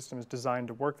operating system is designed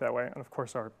to work that way, and of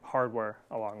course our hardware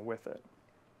along with it.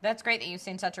 That's great that you've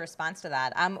seen such a response to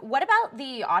that. What about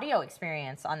the audio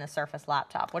experience on the Surface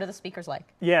Laptop? What are the speakers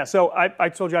like? Yeah, so I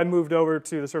told you I moved over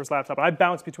to the Surface Laptop, and I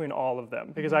bounce between all of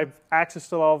them because I've access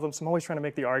to all of them, so I'm always trying to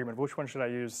make the argument, which one should I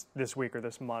use this week or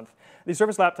this month? The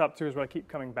Surface Laptop 2 is what I keep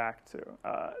coming back to.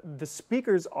 The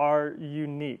speakers are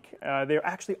unique. They're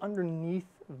actually underneath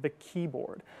the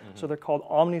keyboard. So they're called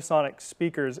omnisonic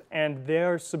speakers, and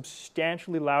they're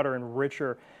substantially louder and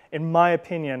richer. In my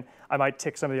opinion, I might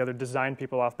tick some of the other design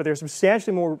people off, but they're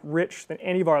substantially more rich than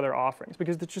any of our other offerings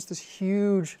because it's just this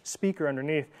huge speaker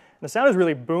underneath. And the sound is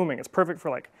really booming. It's perfect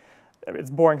for, like, it's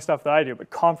boring stuff that I do, but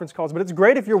conference calls. But it's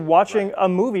great if you're watching a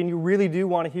movie and you really do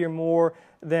want to hear more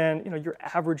than, you know, your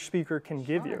average speaker can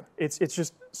give you. It's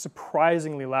just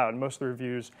surprisingly loud. Most of the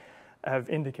reviews have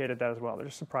indicated that as well. They're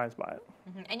just surprised by it.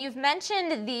 And you've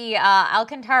mentioned the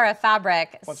Alcantara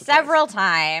fabric several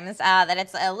times, that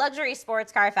it's a luxury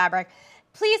sports car fabric.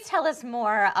 Please tell us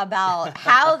more about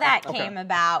how that came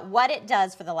about, what it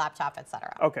does for the laptop,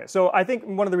 etc. Okay, so I think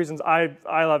one of the reasons I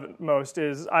love it most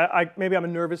is maybe I'm a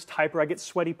nervous typer. I get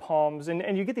sweaty palms,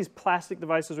 and you get these plastic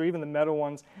devices or even the metal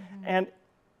ones, and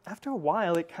after a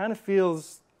while it kind of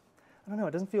feels, I don't know,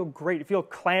 it doesn't feel great. You feel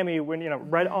clammy when, you know,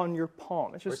 right on your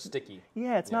palm. It's just or sticky.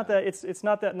 Yeah, it's not that it's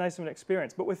not that nice of an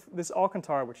experience. But with this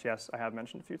Alcantara, which yes, I have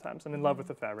mentioned a few times, I'm in love with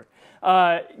the fabric.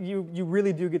 You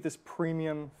really do get this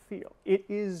premium feel. It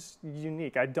is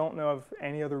unique. I don't know of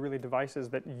any other really devices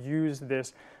that use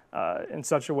this in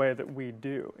such a way that we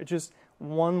do. It just,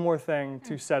 one more thing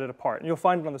to set it apart. And you'll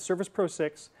find it on the Surface Pro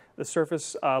 6, the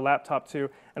Surface Laptop 2,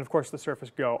 and of course the Surface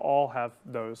Go all have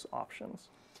those options.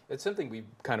 It's something we've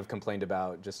kind of complained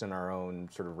about just in our own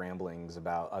sort of ramblings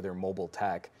about other mobile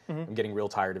tech. I'm getting real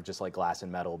tired of just like glass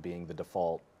and metal being the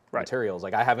default materials.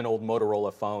 Like I have an old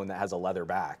Motorola phone that has a leather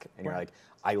back, and you're like,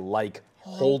 I like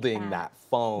holding that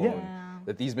phone.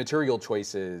 That these material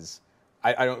choices,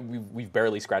 I don't. We've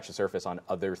barely scratched the surface on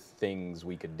other things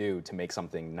we could do to make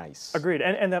something nice. Agreed.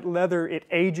 And that leather, it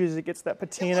ages. It gets that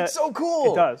patina. It looks so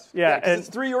cool. It does. Yeah. And it's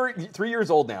 3 years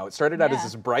old now. It started out as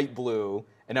this bright blue,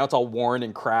 and now it's all worn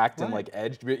and cracked and like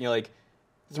edged. You know, like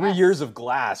 3 years of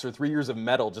glass or 3 years of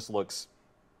metal just looks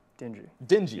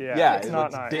dingy. Yeah, it's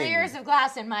not nice. 3 years of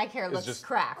glass in my care looks just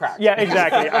cracked. Yeah,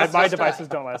 exactly. My devices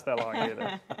don't last that long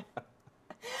either.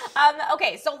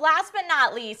 Okay, so last but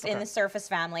not least in the Surface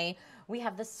family, we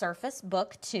have the Surface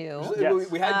Book 2.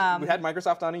 Yes. We had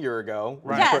Microsoft on a year ago.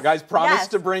 Right. Yes. Guys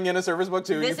promised to bring in a Surface Book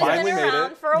 2. This You finally has been made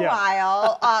around it. for a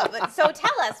while. So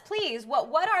tell us, please,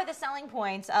 what are the selling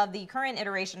points of the current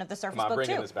iteration of the Surface Come on, Book bring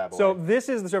 2? in this bad boy. So this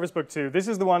is the Surface Book 2. This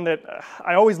is the one that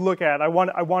I always look at. I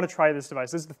want to try this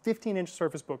device. This is the 15-inch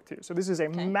Surface Book 2. So this is a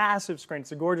massive screen.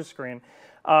 It's a gorgeous screen.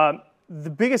 The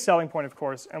biggest selling point, of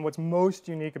course, and what's most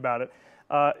unique about it,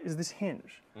 is this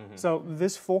hinge. So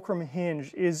this fulcrum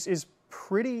hinge is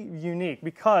pretty unique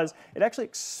because it actually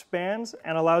expands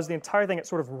and allows the entire thing, it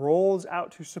sort of rolls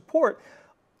out to support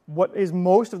what is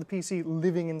most of the PC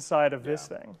living inside of this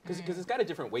thing. Because it's got a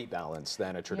different weight balance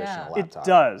than a traditional laptop. It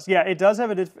does. Yeah, it does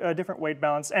have a different weight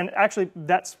balance. And actually,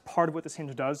 that's part of what this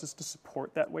hinge does, is to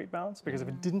support that weight balance. Because if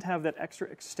it didn't have that extra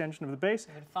extension of the base,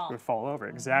 it would fall over.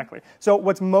 Exactly. So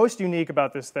what's most unique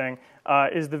about this thing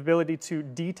is the ability to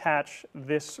detach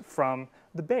this from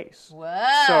the base.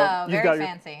 Whoa, so very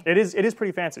fancy. It is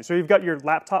pretty fancy. So you've got your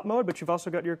laptop mode, but you've also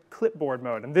got your clipboard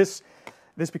mode. And this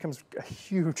becomes a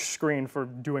huge screen for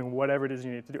doing whatever it is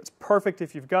you need to do. It's perfect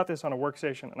if you've got this on a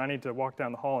workstation and I need to walk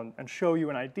down the hall and show you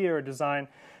an idea or design.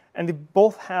 And they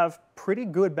both have pretty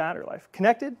good battery life.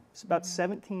 Connected, it's about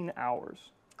 17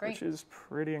 hours, which is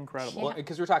pretty incredible. Well,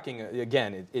 because we're talking,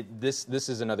 again, this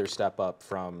is another step up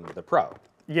from the Pro.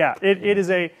 Yeah, it is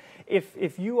a,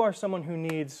 if you are someone who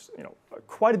needs,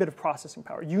 quite a bit of processing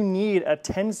power, you need a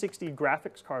 1060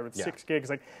 graphics card with 6 gigs,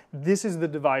 like this is the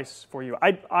device for you.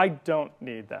 I don't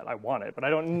need that. I want it, but I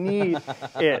don't need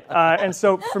it. And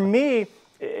so for me,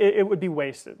 it would be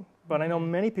wasted. But I know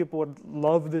many people would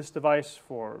love this device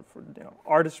for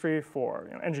artistry, for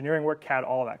engineering work, CAD,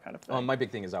 all that kind of thing. My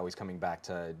big thing is always coming back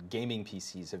to gaming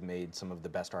PCs have made some of the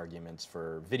best arguments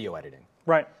for video editing.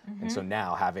 Right. And so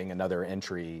now having another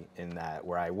entry in that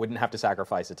where I wouldn't have to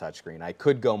sacrifice a touchscreen, I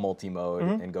could go multi-mode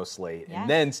and go slate, and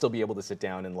then still be able to sit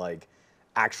down and like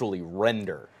actually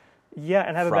render. Yeah,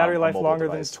 and have a battery life longer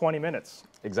than 20 minutes.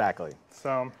 Exactly.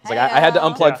 So it's like I had to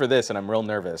unplug for this, and I'm real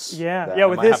nervous. Yeah, with this, I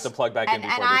might have to plug back in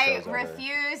before the show's over. And I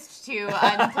refused to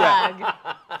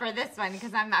unplug for this one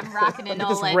because I'm rocking an OLED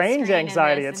this range screen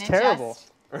anxiety, in this, it's terrible.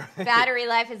 Battery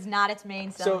life is not its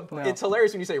main selling point. It's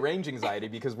hilarious when you say range anxiety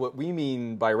because what we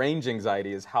mean by range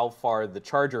anxiety is how far the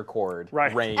charger cord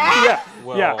range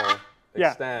will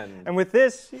extend. And with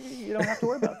this, you don't have to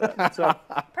worry about that. So.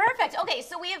 Perfect. Okay,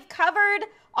 so we have covered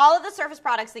all of the Surface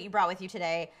products that you brought with you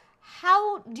today.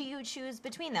 How do you choose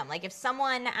between them? Like if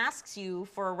someone asks you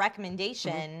for a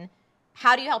recommendation,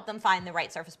 how do you help them find the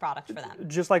right Surface product for them?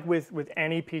 Just like with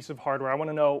any piece of hardware, I want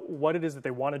to know what it is that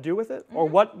they want to do with it, or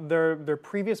what their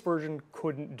previous version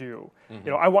couldn't do.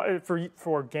 I want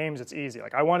for games, it's easy.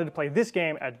 Like I wanted to play this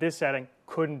game at this setting,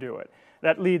 couldn't do it.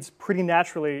 That leads pretty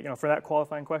naturally, for that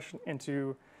qualifying question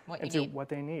into what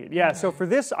they need. Yeah. So for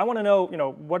this, I want to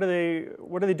know, what are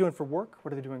they doing for work?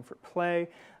 What are they doing for play?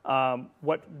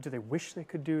 What do they wish they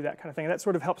could do? That kind of thing. And that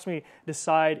sort of helps me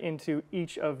decide into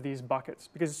each of these buckets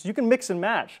because you can mix and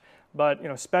match, but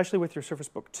especially with your Surface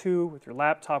Book 2, with your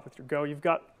laptop, with your Go, you've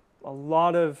got a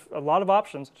lot of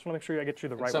options. Just want to make sure I get you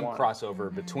the right one. Some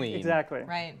crossover between. Exactly.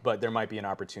 Right. But there might be an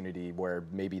opportunity where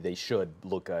maybe they should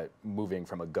look at moving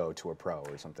from a Go to a Pro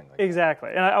or something like that. Exactly.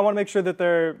 And I want to make sure that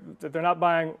they're not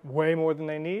buying way more than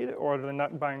they need or they're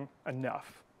not buying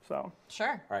enough. So.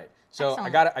 Sure. All right. So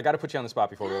excellent. I got to put you on the spot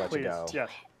before we let you go. Yes.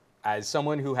 As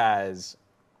someone who has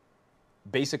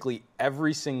basically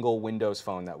every single Windows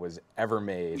phone that was ever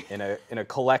made in a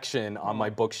collection on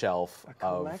my bookshelf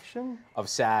of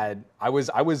sad. I was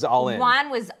all in.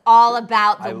 Juan was all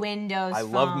about the Windows I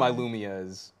phone. loved my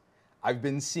Lumias. I've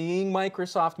been seeing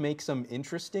Microsoft make some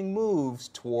interesting moves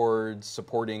towards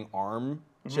supporting ARM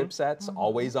chipsets,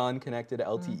 always on connected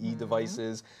LTE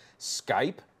devices.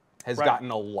 Skype has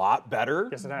gotten a lot better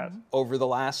Yes, it has. over the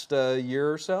last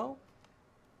year or so.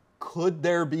 could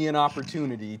there be an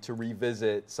opportunity to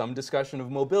revisit some discussion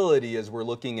of mobility as we're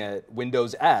looking at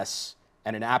Windows S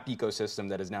and an app ecosystem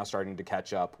that is now starting to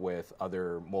catch up with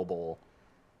other mobile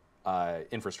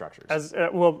infrastructures? As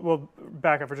we'll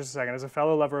back up for just a second. As a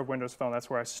fellow lover of Windows Phone, that's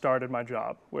where I started my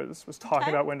job. Was talking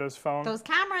about Windows Phone. Those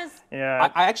cameras. Yeah.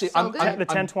 I actually, So good. The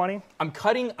 1020. I'm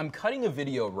cutting a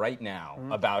video right now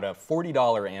about a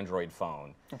 $40 Android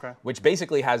phone, which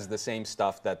basically has the same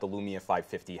stuff that the Lumia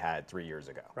 550 had 3 years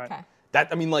ago. Right. Okay. That,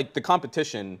 I mean, like, the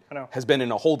competition has been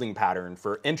in a holding pattern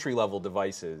for entry-level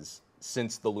devices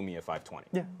since the Lumia 520.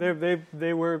 Yeah,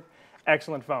 they were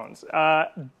excellent phones.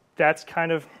 That's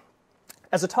kind of,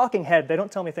 as a talking head, they don't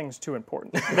tell me things too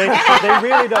important. They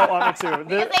really don't want me to.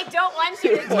 Because they don't want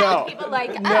you to tell people like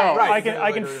us. No, Right.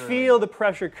 I can feel the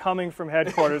pressure coming from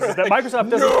headquarters that Microsoft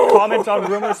doesn't comment on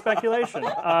rumor speculation.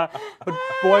 But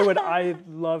boy, would I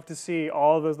love to see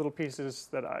all of those little pieces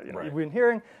that you've been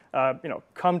hearing,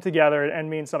 come together and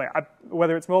mean something.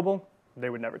 Whether it's mobile, they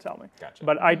would never tell me. Gotcha.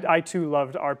 But I too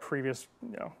loved our previous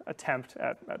attempt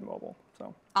at mobile.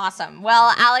 So. Awesome.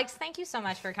 Well, Alex, thank you so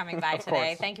much for coming by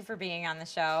today. Thank you for being on the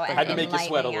show and I had to make you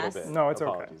sweat a enlightening little us. bit. No, it's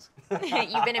Apologies.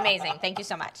 You've been amazing. Thank you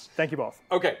so much. Thank you both.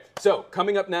 Okay, so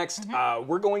coming up next,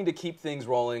 we're going to keep things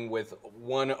rolling with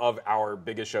one of our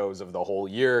biggest shows of the whole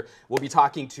year. We'll be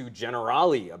talking to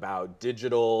Generali about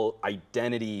digital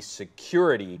identity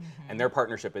security and their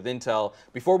partnership with Intel.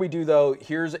 Before we do, though,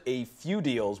 here's a few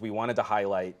deals we wanted to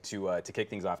highlight to kick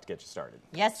things off to get you started.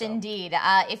 Yes, indeed.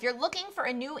 If you're looking for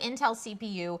a new Intel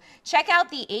CPU, check out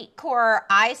the 8-core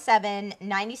i7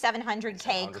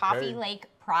 9700K Coffee Lake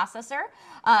processor,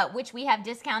 which we have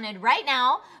discounted right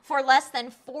now for less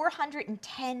than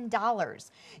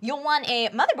 $410. You'll want a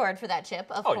motherboard for that chip,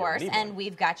 of course, and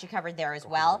we've got you covered there as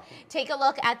well. Take a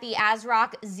look at the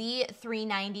ASRock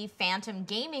Z390 Phantom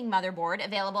Gaming motherboard,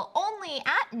 available only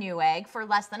at Newegg for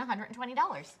less than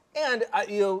 $120. And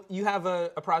you have a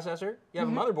processor, you have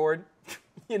a motherboard.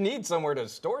 You need somewhere to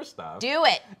store stuff. Do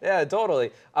it. Yeah,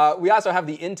 totally. We also have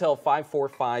the Intel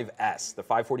 545S, the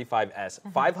 545S,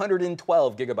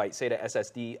 512 gigabyte SATA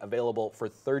SSD available for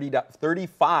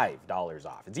 $35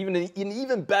 off. It's even an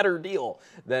even better deal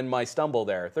than my stumble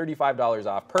there. $35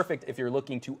 off. Perfect if you're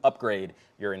looking to upgrade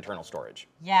your internal storage.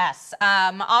 Yes.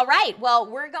 All right.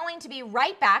 Well, we're going to be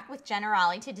right back with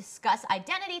Generali to discuss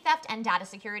identity theft and data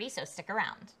security, so stick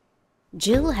around.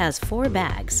 Jill has 4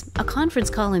 bags, a conference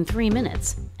call in 3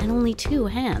 minutes, and only 2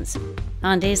 hands.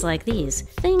 On days like these,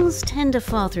 things tend to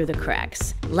fall through the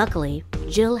cracks. Luckily,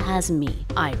 Jill has me,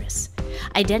 Iris.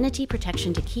 Identity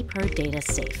protection to keep her data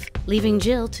safe, leaving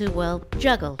Jill to, well,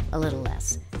 juggle a little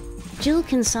less. Jill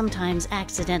can sometimes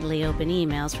accidentally open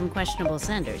emails from questionable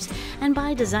senders and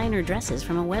buy designer dresses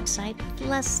from a website with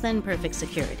less than perfect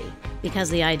security.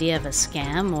 Because the idea of a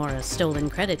scam or a stolen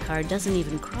credit card doesn't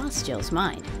even cross Jill's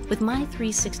mind. With my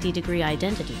 360-degree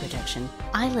identity protection,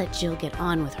 I let Jill get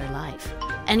on with her life.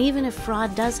 And even if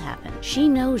fraud does happen, she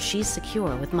knows she's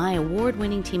secure with my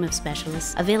award-winning team of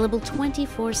specialists available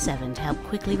 24/7 to help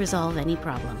quickly resolve any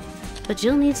problem. But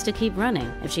Jill needs to keep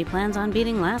running if she plans on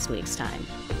beating last week's time.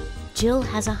 Jill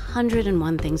has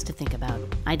 101 things to think about.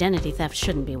 Identity theft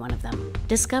shouldn't be one of them.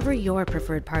 Discover your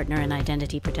preferred partner in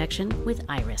identity protection with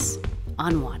Iris.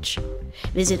 On Watch.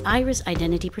 Visit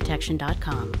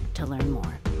irisidentityprotection.com to learn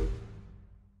more.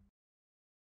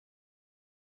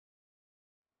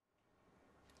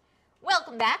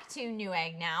 Welcome back to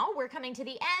Newegg Now. We're coming to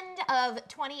the end of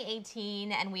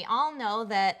 2018, and we all know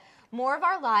that more of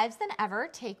our lives than ever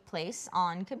take place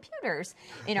on computers,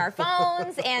 in our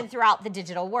phones, and throughout the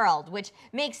digital world, which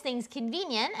makes things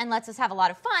convenient and lets us have a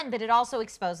lot of fun, but it also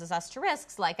exposes us to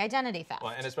risks like identity theft.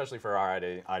 Well, and especially for our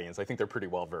audience, I think they're pretty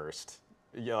well versed.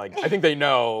 Yeah, I think they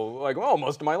know,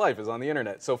 most of my life is on the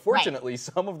internet. So fortunately,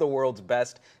 some of the world's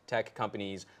best tech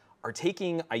companies are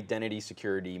taking identity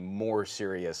security more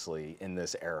seriously in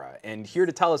this era. And here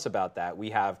to tell us about that, we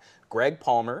have Greg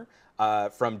Palmer,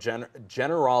 from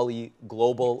Generali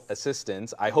Global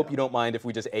Assistance. I hope you don't mind if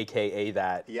we just AKA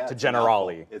that to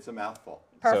Generali. It's a mouthful.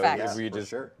 Perfect. So For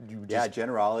sure.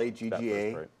 Generali,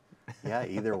 GGA. Yeah,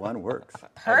 either one works.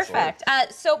 Perfect.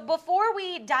 So before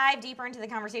we dive deeper into the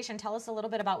conversation, tell us a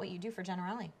little bit about what you do for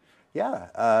Generali.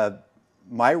 Yeah.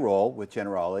 My role with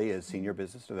Generali is Senior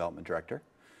Business Development Director.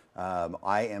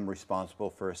 I am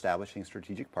responsible for establishing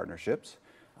strategic partnerships.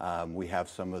 We have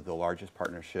some of the largest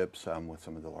partnerships with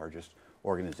some of the largest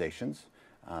organizations,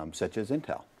 such as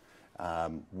Intel.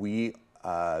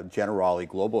 Generali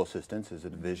Global Assistance is a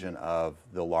division of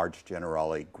the large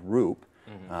Generali group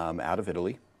out of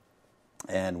Italy,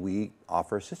 and we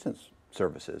offer assistance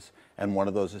services. And one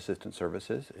of those assistance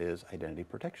services is identity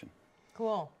protection.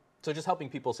 Cool. So just helping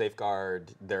people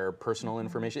safeguard their personal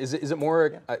information. Is it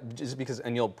more, just because,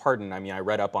 and you'll pardon, I mean, I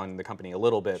read up on the company a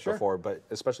little bit before, but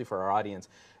especially for our audience,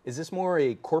 is this more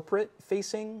a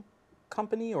corporate-facing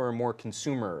company or a more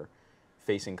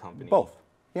consumer-facing company? Both.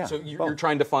 Yeah. So you're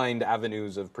trying to find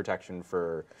avenues of protection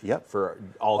for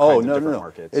all Oh, kinds of different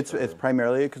markets. It's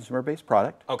primarily a consumer-based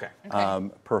product. Okay.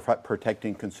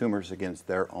 Protecting consumers against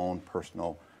their own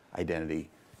personal identity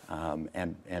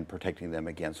and protecting them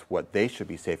against what they should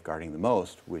be safeguarding the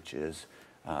most, which is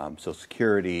Social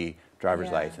Security,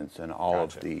 driver's license, and all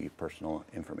of the personal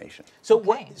information. So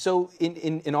So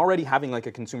in already having like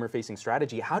a consumer-facing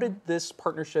strategy, how did this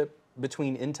partnership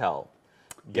between Intel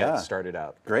get started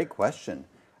out? Great question.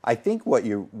 I think what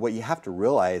you have to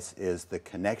realize is the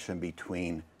connection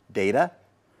between data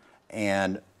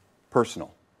and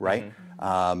personal, right?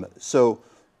 So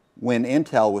when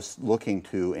Intel was looking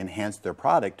to enhance their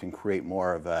product and create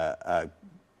more of a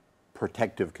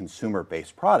protective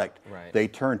consumer-based product, they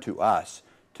turned to us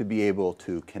to be able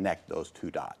to connect those two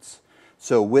dots.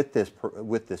 So with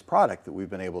this product that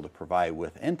we've been able to provide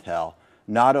with Intel,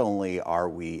 not only are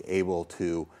we able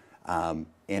to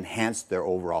enhance their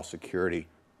overall security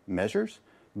measures,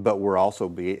 but we're also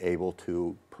be able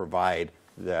to provide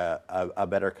a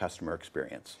better customer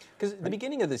experience. Because at the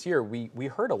beginning of this year, we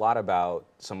heard a lot about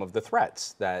some of the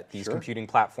threats that these computing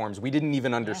platforms, we didn't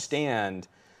even understand,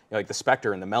 you know, like the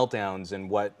Spectre and the meltdowns and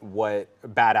what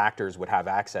bad actors would have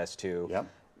access to. Yep.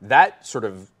 That sort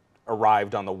of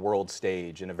arrived on the world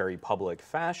stage in a very public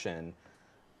fashion.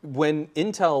 When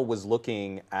Intel was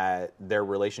looking at their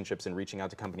relationships and reaching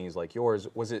out to companies like yours,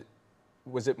 was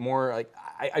it more like,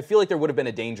 I feel like there would have been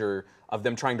a danger of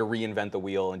them trying to reinvent the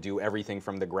wheel and do everything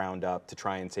from the ground up to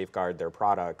try and safeguard their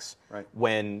products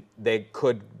when they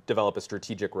could develop a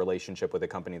strategic relationship with a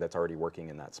company that's already working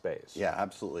in that space. Yeah,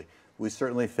 absolutely. We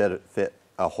certainly fit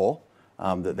a hole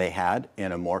that they had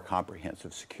in a more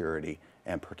comprehensive security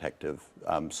and protective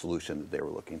solution that they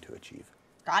were looking to achieve.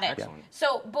 Got it. Excellent.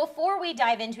 So before we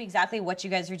dive into exactly what you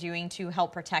guys are doing to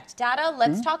help protect data,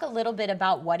 let's talk a little bit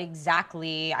about what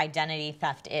exactly identity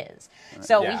theft is.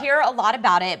 So we hear a lot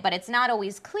about it, but it's not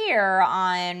always clear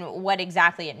on what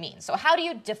exactly it means. So how do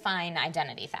you define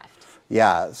identity theft?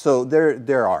 Yeah, so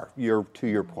there are, to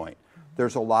your point,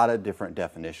 there's a lot of different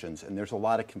definitions and there's a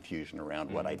lot of confusion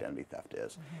around what identity theft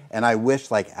is. And I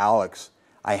wish, like Alex,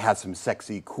 I had some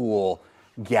sexy, cool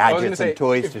gadgets and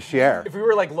toys to share. If we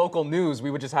were like local news, we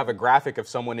would just have a graphic of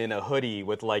someone in a hoodie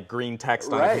with like green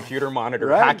text on a computer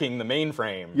monitor hacking the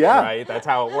mainframe. Yeah. Right? That's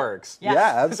how it works. Yeah,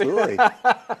 absolutely.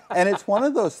 And it's one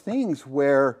of those things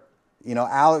where, you know,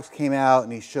 Alex came out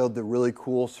and he showed the really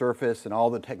cool Surface and all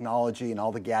the technology and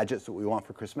all the gadgets that we want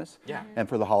for Christmas and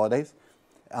for the holidays.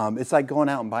 It's like going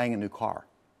out and buying a new car,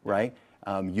 right?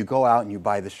 You go out and you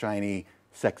buy the shiny,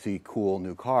 sexy, cool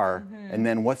new car, and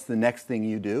then what's the next thing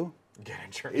you do? Get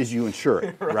insurance. Is you insure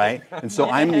it, right? And so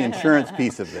I'm the insurance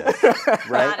piece of this,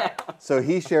 right? So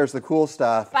he shares the cool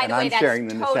stuff, and I'm sharing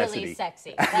the necessity. Totally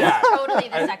sexy. That's totally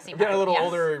the sexy part. Getting a little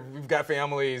older, we've got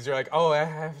families. You're like, oh,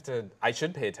 I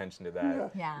should pay attention to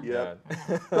that. Yeah.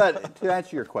 But to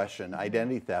answer your question,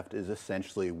 identity theft is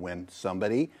essentially when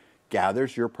somebody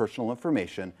gathers your personal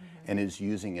information and is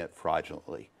using it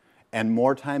fraudulently. And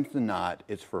more times than not,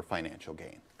 it's for financial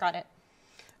gain. Got it.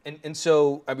 And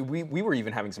so, I mean, we were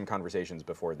even having some conversations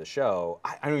before the show.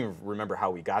 I don't even remember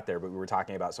how we got there, but we were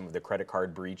talking about some of the credit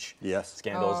card breach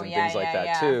scandals and things like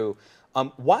that too.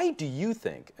 Why do you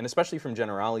think, and especially from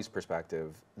Generali's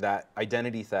perspective, that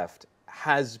identity theft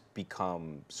has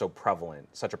become so prevalent,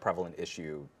 such a prevalent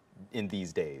issue in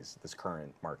these days, this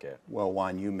current market? Well,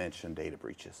 Juan, you mentioned data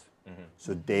breaches.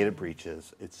 So data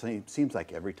breaches, it seems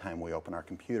like every time we open our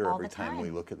computer, every time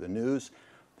we look at the news,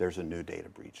 there's a new data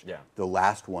breach. The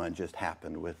last one just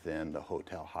happened within the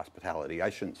hotel hospitality. I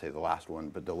shouldn't say the last one,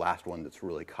 but the last one that's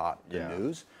really caught the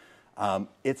news.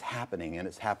 It's happening, and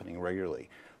it's happening regularly.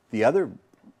 The other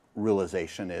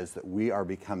realization is that we are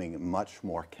becoming much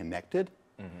more connected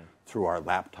through our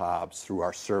laptops, through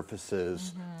our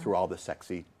surfaces, through all the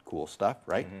sexy, cool stuff,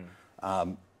 right?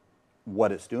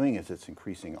 What it's doing is it's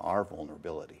increasing our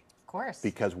vulnerability. Of course.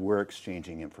 Because we're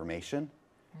exchanging information,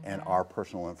 and our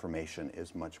personal information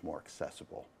is much more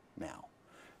accessible now.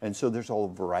 And so there's a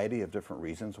variety of different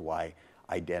reasons why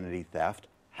identity theft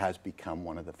has become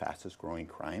one of the fastest growing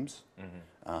crimes.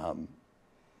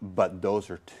 But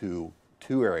those are two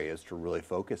areas to really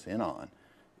focus in on,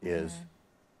 is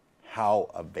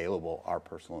how available our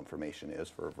personal information is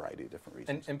for a variety of different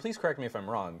reasons. And please correct me if I'm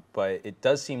wrong, but it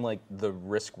does seem like the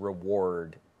risk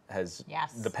reward has,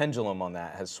 Yes. the pendulum on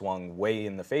that has swung way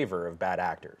in the favor of bad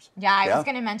actors. Yeah, I was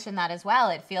going to mention that as well.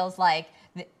 It feels like,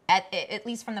 at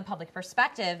least from the public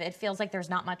perspective, it feels like there's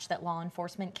not much that law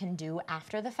enforcement can do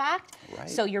after the fact. Right.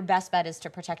 So your best bet is to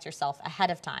protect yourself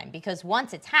ahead of time, because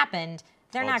once it's happened,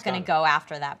 they're not it's going to done. go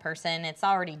after that person. It's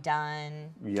already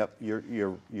done. Yep,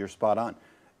 you're spot on.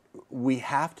 We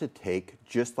have to take,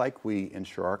 just like we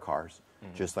insure our cars,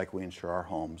 just like we insure our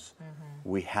homes,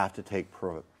 we have to take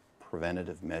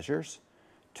preventative measures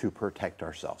to protect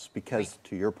ourselves, because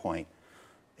to your point,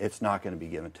 it's not going to be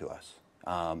given to us.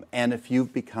 And if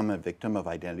you've become a victim of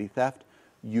identity theft,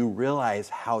 you realize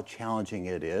how challenging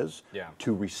it is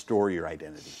to restore your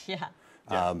identity.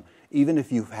 Yeah. Even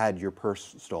if you've had your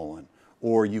purse stolen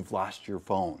or you've lost your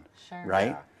phone,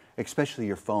 right? Especially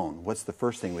your phone. What's the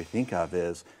first thing we think of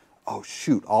is, oh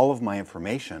shoot, all of my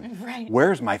information. Right.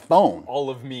 Where's my phone?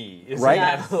 All of me is Right. in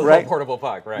that little Right. portable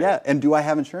puck, right? Yeah, and do I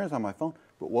have insurance on my phone?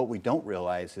 But what we don't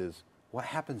realize is what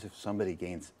happens if somebody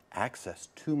gains access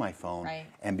to my phone, Right.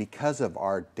 and because of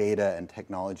our data and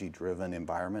technology-driven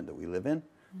environment that we live in,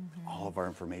 all of our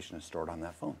information is stored on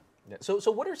that phone. Yeah.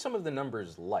 So what are some of the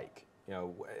numbers like? You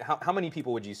know, how many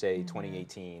people would you say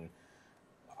 2018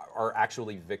 are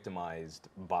actually victimized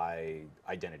by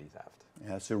identity theft?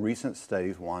 Yeah, so recent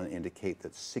studies, Juan, indicate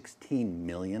that 16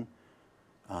 million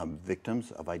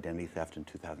victims of identity theft in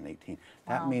 2018.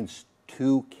 That means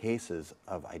 2 cases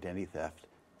of identity theft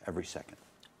every second.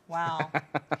 Wow.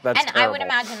 That's And I would terrible.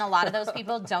 imagine a lot of those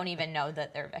people don't even know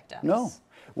that they're victims. No.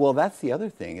 Well, that's the other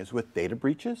thing is with data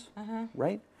breaches,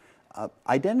 right?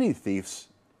 Identity thieves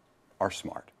are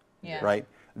smart, Yeah. right?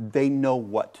 They know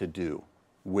what to do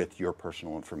with your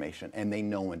personal information, and they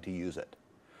know when to use it.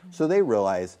 So they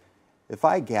realize, if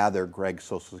I gather Greg's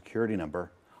social security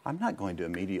number, I'm not going to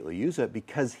immediately use it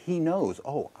because he knows,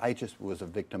 oh, I just was a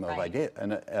victim of, Right. a an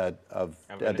data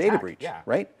attack, breach, yeah.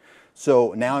 right?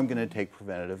 So now I'm going to take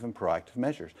preventative and proactive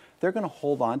measures. They're going to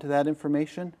hold on to that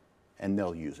information, and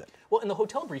they'll use it. Well, and the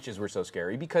hotel breaches were so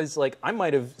scary because, like, I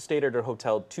might have stayed at a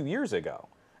hotel 2 years ago,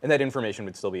 and that information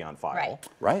would still be on file.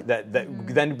 Right. That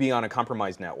then be on a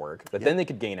compromised network that then they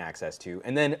could gain access to,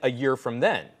 and then a year from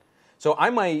then. So I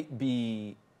might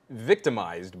be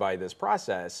victimized by this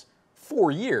process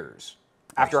 4 years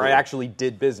after I Absolutely. actually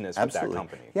did business with Absolutely. that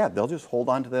company. Yeah, they'll just hold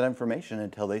on to that information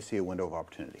until they see a window of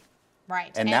opportunity.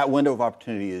 Right. And that window of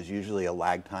opportunity is usually a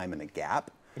lag time and a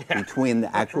gap between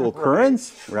the actual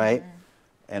occurrence, right,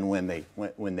 and when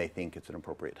they think it's an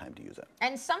appropriate time to use it.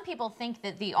 And some people think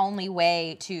that the only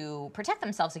way to protect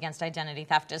themselves against identity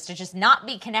theft is to just not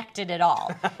be connected at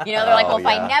all. You know, they're like, well, if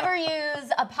I never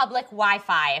use a public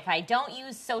Wi-Fi, if I don't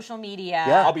use social media,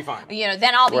 I'll be fine. You know,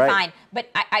 then I'll be Right. fine. But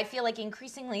I feel like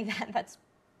increasingly that's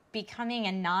becoming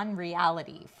a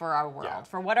non-reality for our world. Yeah.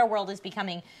 For what our world is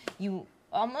becoming, you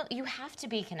have to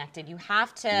be connected. You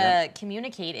have to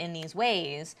communicate in these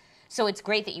ways. So it's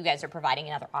great that you guys are providing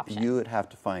another option. You would have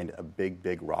to find a big,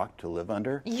 big rock to live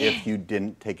under if you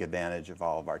didn't take advantage of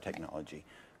all of our technology,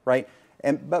 right?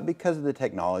 But because of the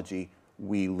technology,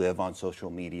 we live on social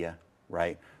media,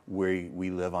 right? We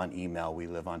live on email, we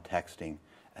live on texting,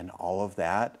 and all of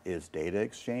that is data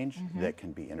exchange that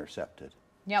can be intercepted.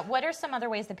 Yeah. What are some other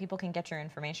ways that people can get your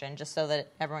information, just so that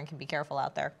everyone can be careful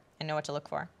out there and know what to look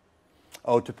for?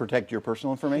 Oh, to protect your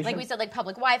personal information? Like we said, like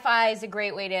public Wi-Fi is a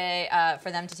great way to for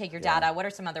them to take your data. What are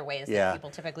some other ways that people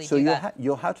typically do that? So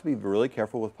you'll have to be really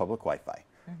careful with public Wi-Fi,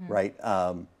 right?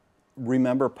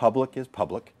 Remember, public is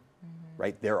public,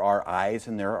 right? There are eyes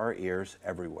and there are ears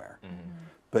everywhere.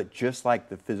 But just like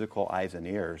the physical eyes and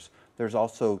ears, there's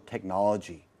also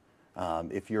technology.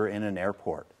 If you're in an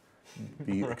airport,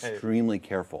 be extremely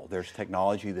careful. There's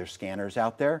technology, there's scanners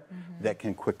out there that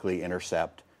can quickly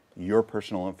intercept your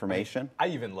personal information. I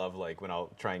even love, like, when I'll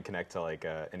try and connect to, like,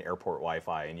 an airport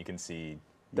Wi-Fi, and you can see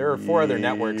there are 4 other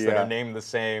networks that are named the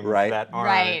same that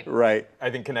aren't, Right. I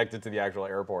think, connected to the actual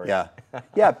airport. Yeah.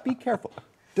 Yeah, be careful.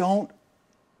 Don't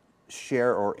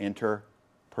share or enter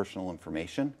personal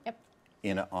information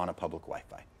on a public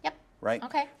Wi-Fi. Yep. Right?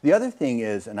 Okay. The other thing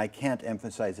is, and I can't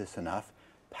emphasize this enough,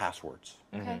 passwords.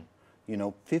 Okay. You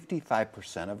know,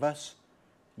 55% of us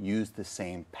use the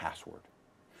same password.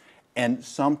 And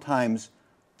sometimes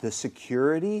the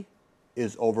security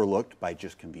is overlooked by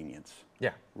just convenience.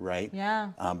 Yeah. Right? Yeah.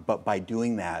 But by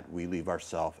doing that, we leave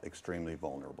ourselves extremely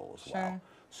vulnerable as well.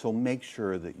 So make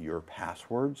sure that your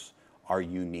passwords are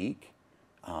unique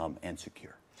and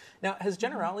secure. Now, has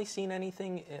Generali seen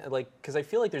anything, like, because I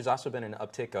feel like there's also been an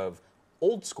uptick of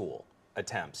old school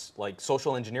attempts, like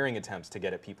social engineering attempts to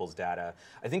get at people's data.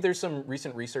 I think there's some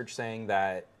recent research saying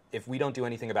that if we don't do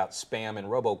anything about spam and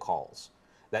robocalls,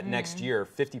 that next year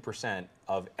 50%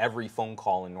 of every phone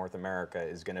call in North America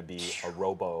is going to be a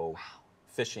robo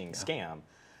phishing scam.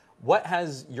 What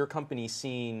has your company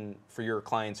seen for your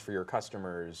clients, for your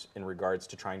customers, in regards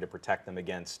to trying to protect them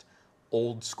against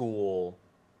old school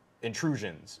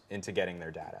intrusions into getting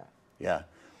their data? Yeah.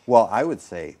 Well, I would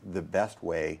say the best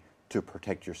way to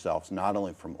protect yourselves, not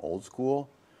only from old school,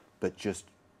 but just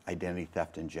identity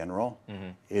theft in general,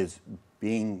 is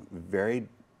being very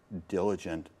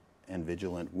diligent and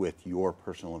vigilant with your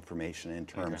personal information in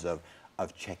terms of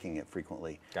checking it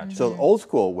frequently. Gotcha. So the old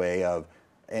school way of,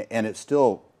 and it's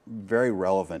still very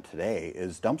relevant today,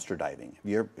 is dumpster diving.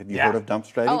 Have you heard of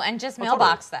dumpster diving? Oh, and just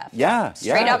mailbox theft. Yeah,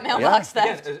 Straight up mailbox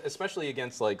theft. Again, especially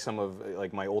against like some of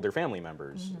like my older family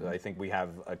members. I think we have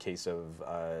a case of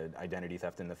identity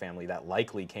theft in the family that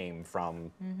likely came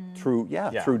from through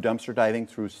dumpster diving,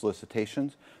 through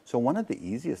solicitations. So one of the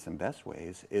easiest and best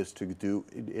ways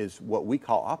is what we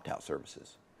call opt-out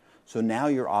services. So now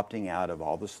you're opting out of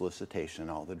all the solicitation,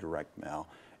 all the direct mail,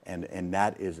 and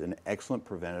that is an excellent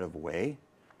preventative way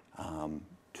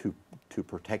to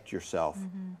protect yourself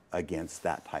against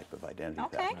that type of identity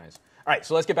theft. Nice. All right,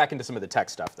 so let's get back into some of the tech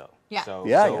stuff, though. Yeah.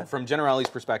 So from Generali's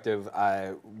perspective,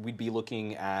 we'd be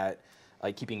looking at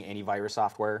like keeping antivirus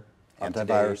software up to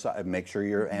date. Antivirus, make sure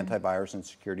your antivirus and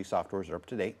security softwares are up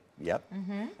to date. Yep,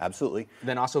 absolutely.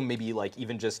 Then also maybe like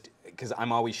even just, because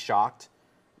I'm always shocked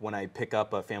when I pick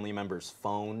up a family member's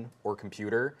phone or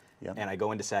computer and I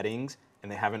go into settings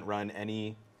and they haven't run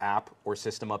any app or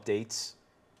system updates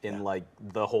in like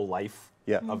the whole life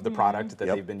of the product that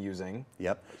they've been using.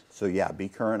 Yep. So yeah, be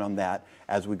current on that.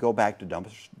 As we go back to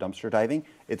dumpster diving,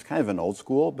 it's kind of an old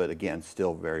school, but again,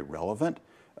 still very relevant.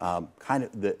 Kind of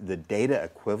the data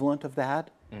equivalent of that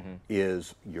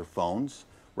is your phones,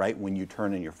 right? When you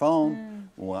turn in your phone,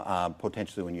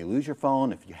 potentially when you lose your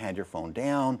phone, if you hand your phone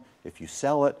down, if you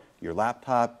sell it, your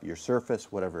laptop, your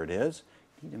Surface, whatever it is,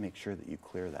 you need to make sure that you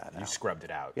clear that out. You scrubbed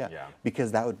it out. Yeah,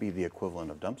 because that would be the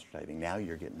equivalent of dumpster diving. Now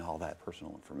you're getting all that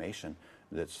personal information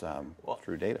that's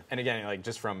through data. And again, like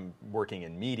just from working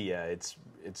in media, it's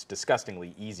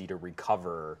disgustingly easy to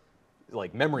recover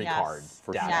like memory card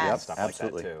data and stuff like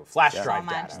that too. Flash drive so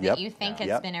much data. that you think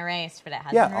it's been erased, but it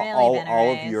hasn't really been erased.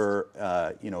 All of your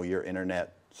your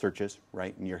internet searches,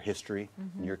 right, and your history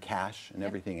and your cache and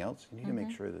everything else. You need to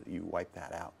make sure that you wipe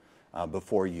that out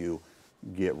before you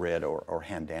get rid or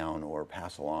hand down or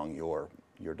pass along your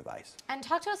device. And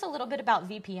talk to us a little bit about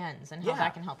VPNs and how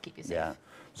that can help keep you safe. Yeah.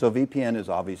 So VPN is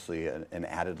obviously an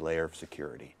added layer of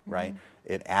security, right?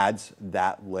 It adds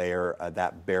that layer,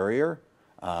 that barrier,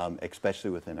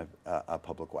 especially within a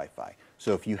public Wi-Fi.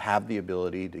 So if you have the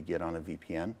ability to get on a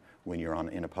VPN when you're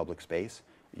in a public space,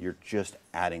 you're just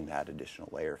adding that additional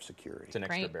layer of security. It's an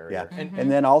extra barrier. Yeah.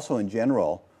 And then also in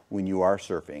general, when you are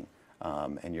surfing,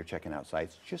 and you're checking out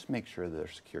sites, just make sure they're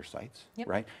secure sites,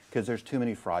 right? Because there's too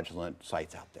many fraudulent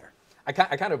sites out there. I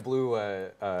kind of blew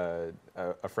a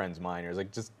friend's mind. It was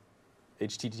like just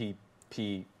HTTPS.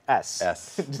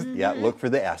 Look for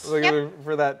the S. Look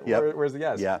for that. Where's the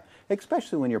S? Yeah,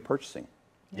 especially when you're purchasing,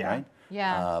 right?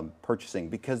 Yeah. Purchasing,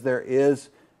 because there is,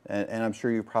 and I'm sure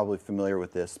you're probably familiar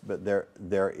with this, but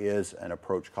there is an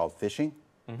approach called phishing,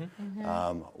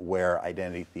 where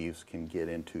identity thieves can get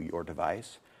into your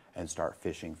device and start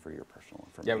phishing for your personal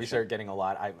information. Yeah, we start getting a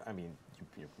lot. I mean,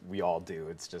 we all do.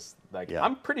 It's just like,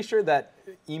 I'm pretty sure that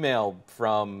email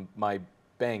from my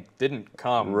bank didn't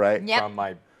come from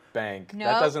my bank.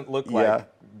 That doesn't look like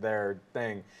their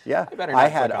thing. Yeah, I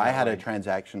had a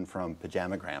transaction from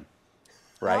Pajamagram,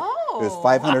 right? Oh. It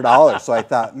was $500. So I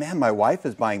thought, man, my wife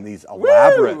is buying these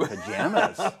elaborate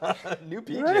pajamas. New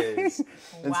PJs.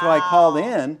 And so I called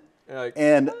in.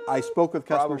 And I spoke with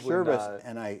customer Probably service,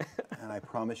 not. and I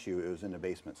promise you, it was in the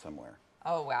basement somewhere.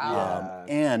 Oh, wow.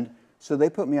 And so they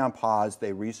put me on pause.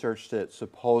 They researched it,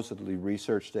 supposedly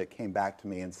researched it, came back to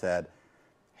me and said,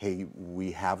 hey,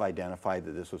 we have identified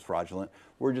that this was fraudulent.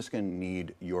 We're just going to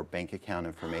need your bank account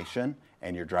information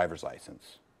and your driver's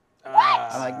license. What?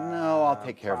 I'm like, no, I'll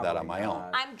take care of that on my own.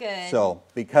 I'm good. So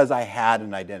because I had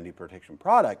an identity protection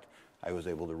product, I was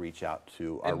able to reach out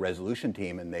to our resolution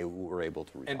team, and they were able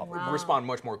to resolve it. Respond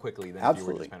much more quickly than if you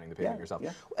were just pending the payment yourself.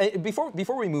 Yeah.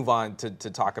 Before we move on to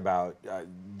talk about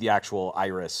the actual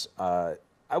iris, I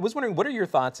was wondering, what are your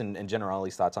thoughts and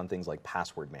Generali's thoughts on things like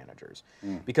password managers?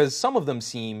 Because some of them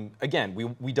seem, again,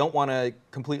 we don't want to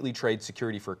completely trade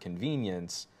security for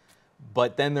convenience,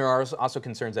 but then there are also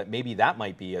concerns that maybe that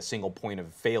might be a single point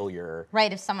of failure.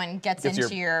 Right, if someone gets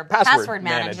into your password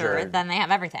manager, then they have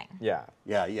everything.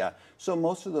 Yeah. So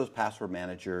most of those password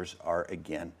managers are,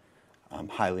 again,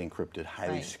 highly encrypted,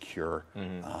 highly secure,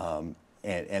 and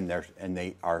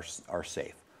they are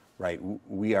safe, right?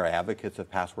 We are advocates of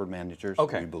password managers.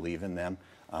 Okay. We believe in them,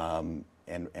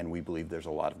 and we believe there's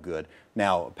a lot of good.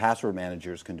 Now, password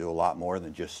managers can do a lot more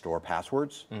than just store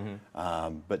passwords,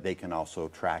 but they can also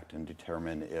track and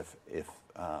determine if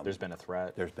there's been a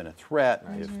threat. There's been a threat,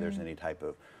 if there's any type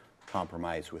of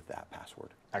compromise with that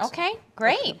password. Excellent. Okay,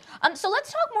 great. So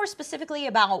let's talk more specifically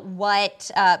about what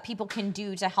people can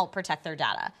do to help protect their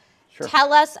data. Sure.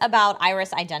 Tell us about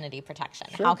Iris Identity Protection.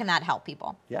 Sure. How can that help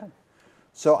people? Yeah.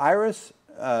 So Iris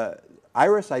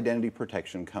Identity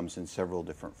Protection comes in several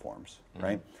different forms,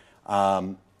 right?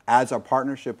 As a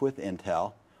partnership with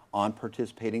Intel on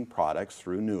participating products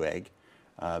through Newegg,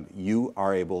 you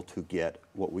are able to get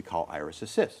what we call Iris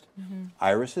Assist.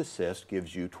 Iris Assist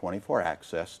gives you 24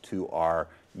 access to our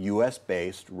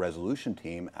US-based resolution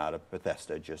team out of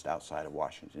Bethesda, just outside of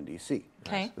Washington, D.C.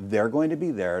 Okay. They're going to be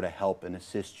there to help and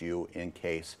assist you in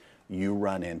case you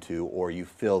run into or you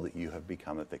feel that you have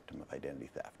become a victim of identity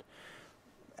theft.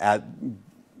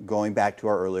 Going back to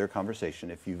our earlier conversation,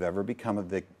 if you've ever been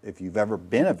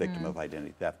a victim of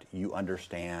identity theft, you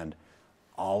understand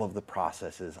all of the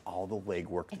processes, all the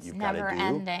legwork that you've got to do. It's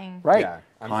never ending. Right. Yeah.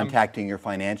 Contacting your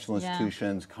financial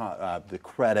institutions, the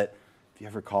credit. If you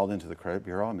ever called into the credit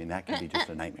bureau, I mean, that can be just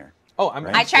a nightmare. Oh,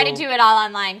 I try to do it all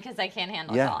online because I can't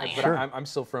handle calling. But Sure. I'm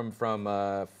still from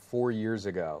 4 years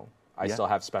ago. I still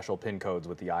have special PIN codes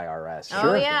with the IRS.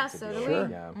 Oh, yeah, so do we.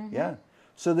 Yeah. Yeah.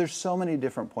 So there's so many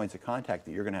different points of contact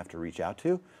that you're going to have to reach out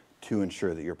to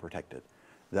ensure that you're protected.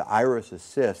 The Iris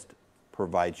Assist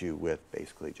provides you with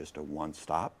basically just a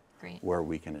one-stop where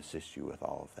we can assist you with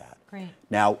all of that. Great.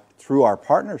 Now, through our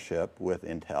partnership with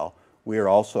Intel, we are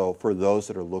also, for those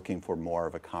that are looking for more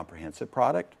of a comprehensive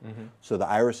product, so the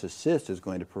Iris Assist is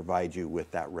going to provide you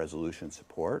with that resolution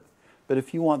support. But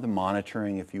if you want the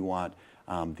monitoring, if you want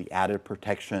the added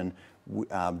protection,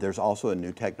 there's also a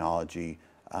new technology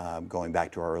going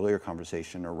back to our earlier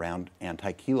conversation around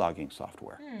anti-key logging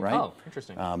software, right? Oh,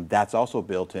 interesting. That's also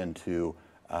built into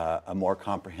a more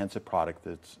comprehensive product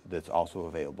that's also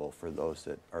available for those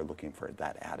that are looking for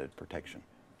that added protection.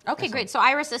 Okay, great. So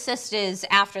Iris Assist is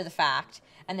after the fact,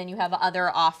 and then you have other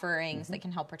offerings that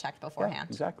can help protect beforehand.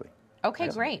 Yeah, exactly. Okay,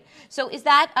 great. So is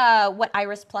that what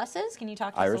Iris Plus is? Can you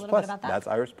talk to us a little bit about that? That's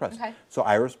Iris Plus. Okay. So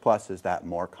Iris Plus is that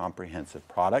more comprehensive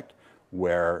product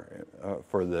where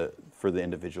for the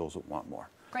individuals that want more.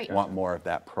 Great. Want more of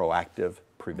that proactive,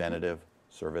 preventative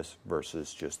service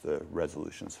versus just the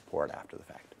resolution support after the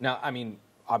fact. Now, I mean,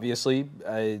 obviously,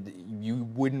 you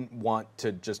wouldn't want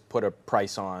to just put a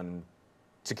price on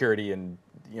security and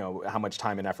how much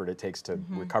time and effort it takes to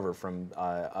recover from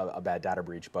a bad data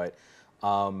breach. But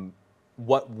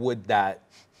what would that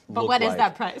look what like? is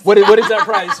that price? What is that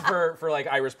price for like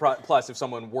Iris Plus if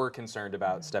someone were concerned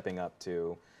about stepping up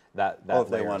to that if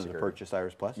they layer of wanted to security? purchase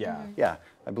Iris Plus? Yeah. Yeah,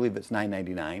 I believe it's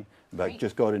 $9.99, but Great.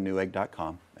 just go to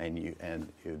newegg.com and it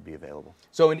would be available.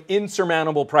 So an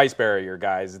insurmountable price barrier,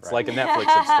 guys. It's like a Netflix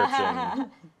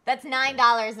subscription. That's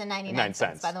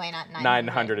 $9.99, by the way, not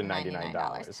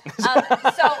 $999.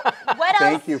 So what else?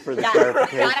 Thank you for the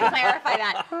clarification. Gotta clarify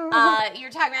that.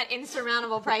 You're talking about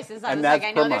insurmountable prices. I And was like,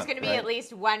 that's I know per there's month, going to be right? at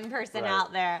least one person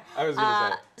out there. I was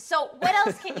gonna say. So what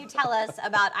else can you tell us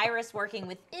about Iris working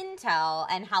with Intel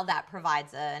and how that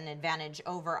provides an advantage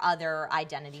over other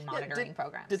identity monitoring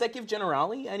programs? Did that give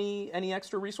Generali any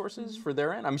extra resources for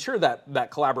their end? I'm sure that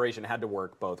collaboration had to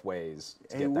work both ways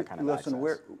to get that kind of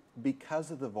access.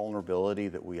 Because of the vulnerability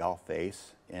that we all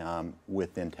face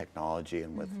within technology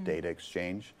and with data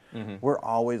exchange, we're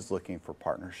always looking for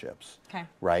partnerships,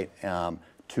 right?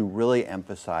 To really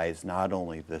emphasize not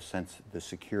only the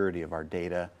security of our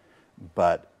data,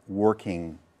 but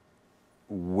working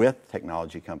with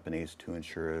technology companies to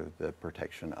ensure the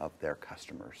protection of their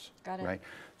customers. Got it. Right?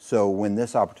 So when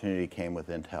this opportunity came with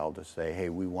Intel to say, hey,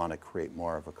 we want to create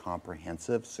more of a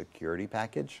comprehensive security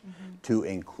package to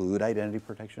include identity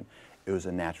protection, it was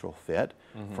a natural fit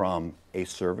from a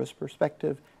service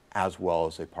perspective as well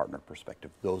as a partner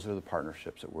perspective. Those are the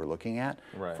partnerships that we're looking at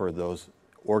for those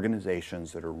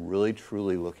organizations that are really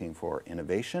truly looking for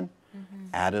innovation,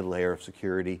 added layer of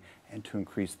security, and to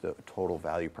increase the total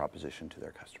value proposition to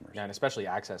their customers. Yeah, and especially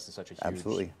access to such a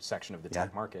huge section of the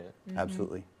tech market.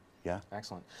 Absolutely. Yeah.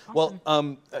 Excellent. Awesome.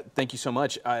 Well, thank you so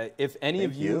much. If any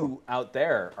of you out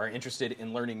there are interested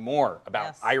in learning more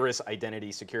about Iris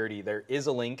Identity Security, there is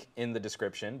a link in the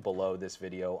description below this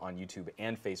video on YouTube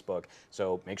and Facebook.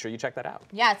 So make sure you check that out.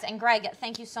 Yes, and Greg,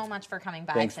 thank you so much for coming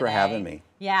by Thanks today. for having me.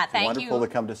 Yeah, thank you. Wonderful to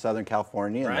come to Southern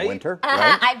California in the winter,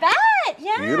 right? I bet.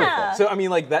 Yeah. Beautiful. So, I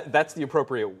mean, like, that's the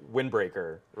appropriate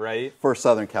windbreaker, right? For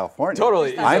Southern California.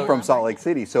 Totally. I'm from Salt Lake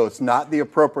City, so it's not the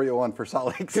appropriate one for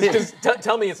Salt Lake City. Just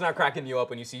tell me it's not not cracking you up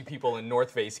when you see people in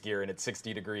North Face gear and it's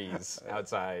 60 degrees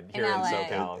outside here in LA.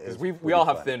 SoCal? Because we pretty all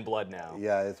have fun. thin blood now.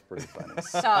 Yeah, it's pretty funny.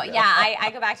 So I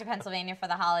go back to Pennsylvania for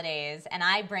the holidays, and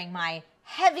I bring my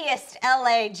heaviest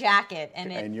LA jacket,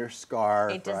 and your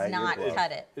scarf. it does right, not your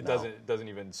cut it. It doesn't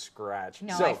even scratch.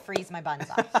 No, So, I freeze my buns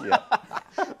off. Yeah.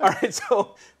 all right,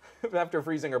 so after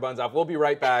freezing our buns off, we'll be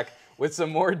right back with some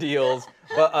more deals.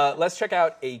 But let's check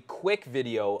out a quick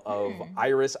video of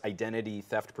Iris identity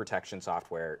theft protection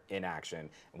software in action,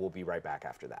 and we'll be right back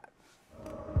after that.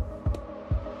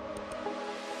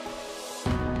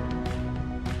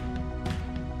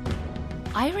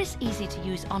 Iris'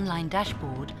 easy-to-use online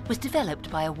dashboard was developed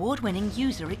by award-winning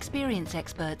user experience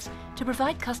experts to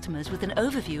provide customers with an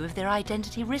overview of their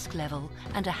identity risk level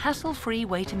and a hassle-free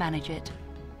way to manage it.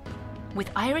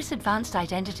 With Iris Advanced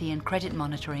Identity and Credit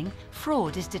Monitoring,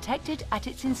 fraud is detected at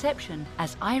its inception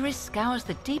as Iris scours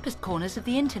the deepest corners of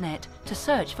the internet to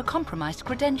search for compromised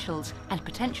credentials and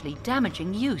potentially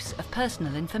damaging use of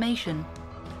personal information.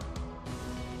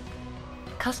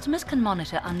 Customers can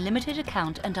monitor unlimited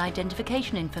account and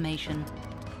identification information,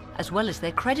 as well as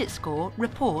their credit score,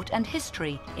 report and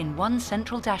history in one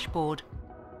central dashboard.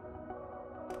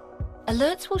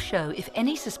 Alerts will show if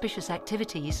any suspicious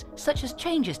activities, such as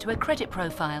changes to a credit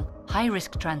profile,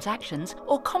 high-risk transactions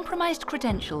or compromised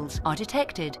credentials are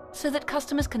detected so that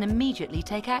customers can immediately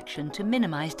take action to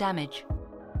minimize damage.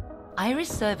 Iris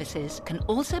services can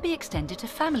also be extended to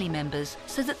family members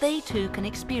so that they too can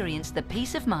experience the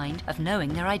peace of mind of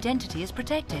knowing their identity is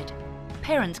protected.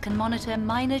 Parents can monitor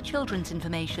minor children's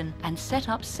information and set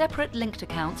up separate linked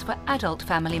accounts for adult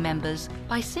family members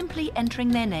by simply entering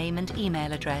their name and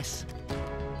email address.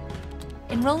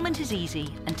 Enrollment is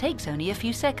easy and takes only a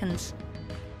few seconds.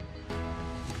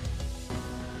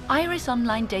 Iris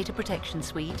Online Data Protection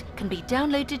Suite can be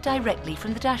downloaded directly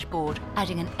from the dashboard,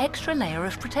 adding an extra layer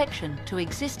of protection to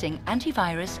existing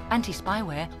antivirus,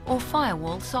 anti-spyware or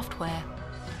firewall software.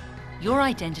 Your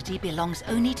identity belongs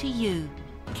only to you.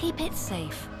 Keep it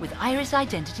safe with Iris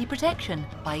Identity Protection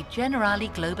by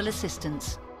Generali Global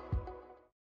Assistance.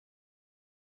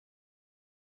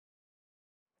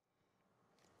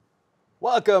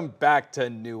 Welcome back to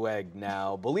Newegg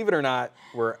Now. Believe it or not,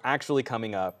 we're actually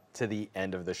coming up to the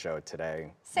end of the show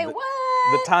today. Say The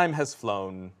what? time has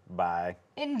flown by.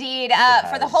 Indeed,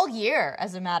 for the has. whole year,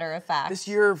 as a matter of fact. This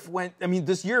year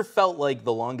this year felt like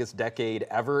the longest decade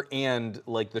ever and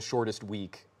like the shortest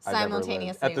week I've ever lived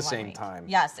Simultaneously at the one same week. time.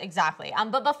 Yes, exactly.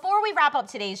 But before we wrap up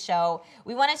today's show,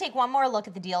 we want to take one more look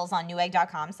at the deals on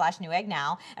newegg.com/Newegg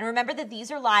Now. And remember that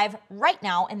these are live right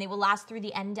now, and they will last through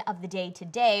the end of the day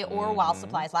today or while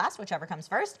supplies last, whichever comes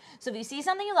first. So if you see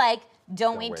something you like,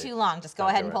 don't wait too long. Just go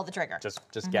ahead and pull the trigger. Just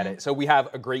get it. So we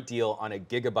have a great deal on a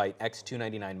Gigabyte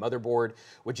X299 motherboard,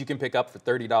 which you can pick up for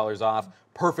 $30 off.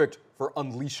 Perfect for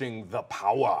unleashing the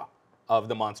power of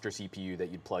the monster CPU that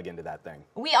you'd plug into that thing.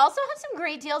 We also have some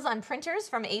great deals on printers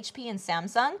from HP and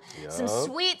Samsung. Some Yup.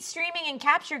 sweet streaming and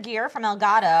capture gear from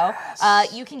Elgato.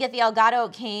 You can get the Elgato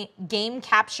Game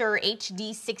Capture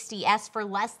HD60S for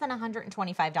less than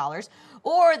 $125,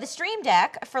 or the Stream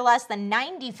Deck for less than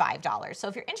 $95. So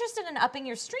if you're interested in upping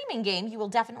your streaming game, you will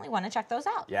definitely want to check those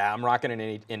out. Yeah, I'm rocking an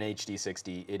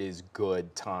HD60. It is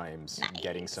good times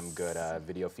getting some good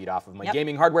video feed off of my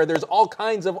gaming hardware. There's all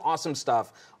kinds of awesome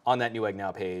stuff on that Newegg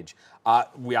Now page.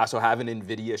 We also have an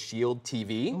NVIDIA Shield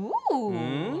TV.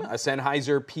 Ooh. A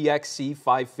Sennheiser PXC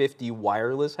 550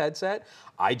 wireless headset.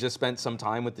 I just spent some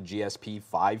time with the GSP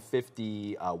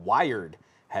 550 wired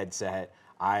headset.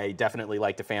 I definitely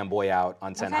like to fanboy out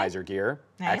on Sennheiser gear.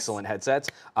 Nice. Excellent headsets.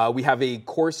 We have a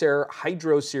Corsair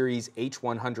Hydro Series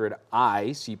H100i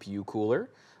CPU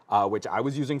cooler, which I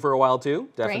was using for a while too.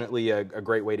 Definitely a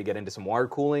great way to get into some water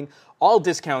cooling. All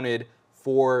discounted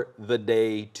for the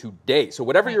day today. So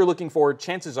whatever you're looking for,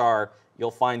 chances are you'll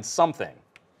find something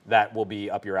that will be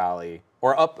up your alley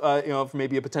or up, for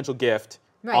maybe a potential gift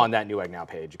on that Newegg Now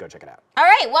page. Go check it out. All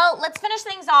right, well, let's finish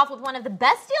things off with one of the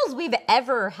best deals we've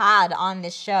ever had on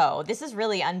this show. This is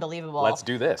really unbelievable. Let's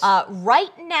do this. Right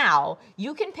now,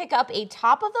 you can pick up a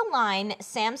top-of-the-line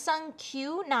Samsung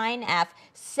Q9F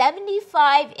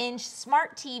 75-inch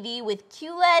smart TV with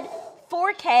QLED,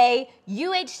 4K,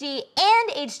 UHD,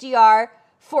 and HDR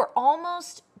for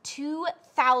almost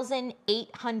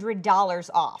 $2,800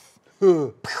 off.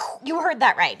 You heard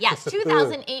that right. Yes,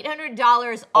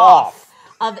 $2,800 off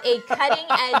of a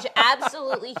cutting-edge,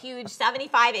 absolutely huge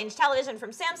 75-inch television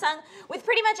from Samsung with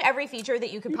pretty much every feature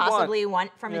that you could possibly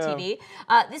want from a TV.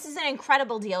 This is an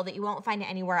incredible deal that you won't find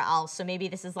anywhere else. So maybe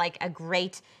this is like a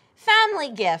great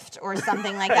family gift or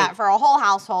something like that for a whole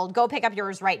household. Go pick up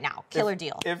yours right now. Killer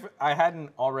deal. If I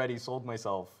hadn't already sold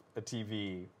myself a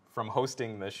TV from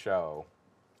hosting this show,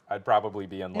 I'd probably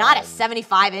be in line. Not a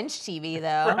 75-inch TV,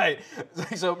 though. Right.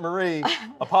 So, Marie,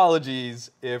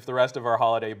 apologies if the rest of our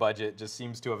holiday budget just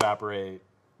seems to evaporate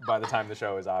by the time the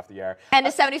show is off the air. And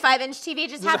a 75-inch TV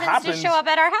just happens to show up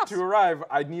at our house. To arrive,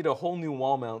 I'd need a whole new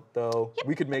wall mount, though. Yep.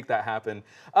 We could make that happen.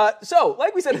 So,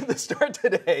 like we said at the start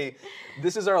today,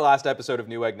 this is our last episode of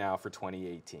Newegg Now for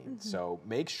 2018. So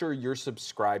make sure you're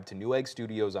subscribed to Newegg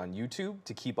Studios on YouTube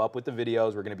to keep up with the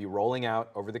videos. We're going to be rolling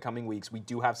out over the coming weeks. We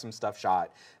do have some stuff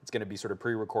shot. It's going to be sort of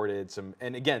pre-recorded.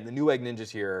 And again, the Newegg Ninjas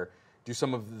here do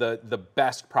some of the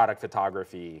best product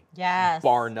photography,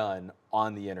 bar none,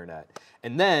 on the internet.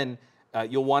 And then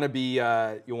you'll want to be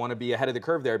ahead of the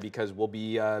curve there, because we'll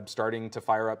be starting to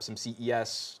fire up some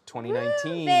CES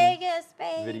 2019 Woo, Vegas,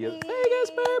 baby. Vegas,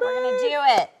 baby. We're gonna do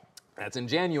it. That's in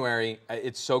January.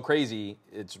 It's so crazy.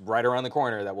 It's right around the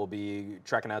corner that we'll be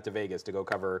trekking out to Vegas to go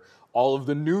cover all of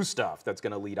the new stuff that's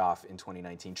going to lead off in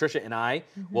 2019. Trisha and I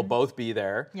will both be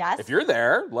there. Yes. If you're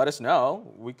there, let us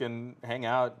know. We can hang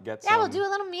out, get some. Yeah, we'll do a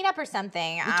little meetup or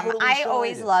something. Totally I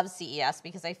always love CES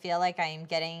because I feel like I'm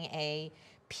getting a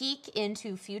peek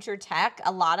into future tech.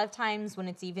 A lot of times when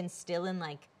it's even still in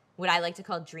like what I like to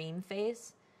call dream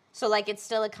phase. So like it's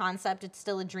still a concept, it's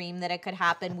still a dream that it could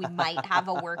happen. We might have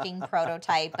a working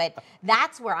prototype, but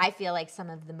that's where I feel like some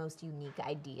of the most unique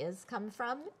ideas come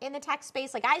from in the tech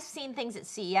space. Like I've seen things at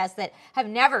CES that have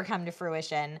never come to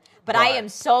fruition, but I am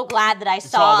so glad that I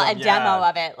saw a demo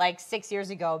of it like 6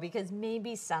 years ago, because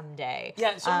maybe someday.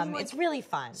 Yeah, so it's really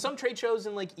fun. Some trade shows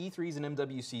and like E3s and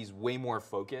MWCs way more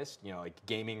focused, you know, like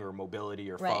gaming or mobility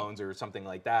or phones or something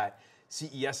like that.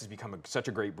 CES has become such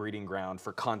a great breeding ground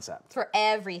for concept. For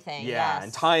everything, yeah,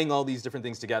 and tying all these different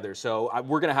things together. So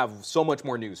we're going to have so much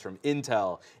more news from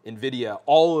Intel, NVIDIA,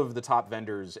 all of the top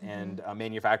vendors and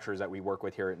manufacturers that we work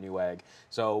with here at Newegg.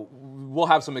 So we'll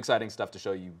have some exciting stuff to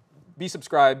show you. Be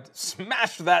subscribed,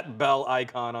 smash that bell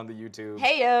icon on the YouTube.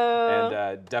 Hey-yo.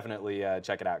 And definitely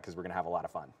check it out, because we're going to have a lot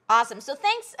of fun. Awesome. So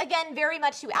thanks again very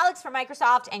much to Alex from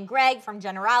Microsoft and Greg from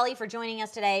Generali for joining us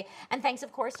today. And thanks,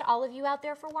 of course, to all of you out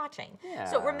there for watching. Yeah.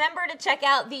 So remember to check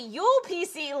out the Yule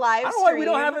PC live stream. I don't know why we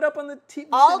don't have it up on the TV.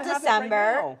 All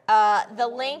December. Right the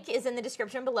link is in the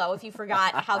description below if you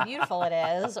forgot how beautiful it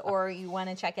is, or you want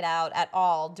to check it out at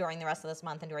all during the rest of this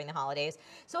month and during the holidays.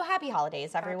 So happy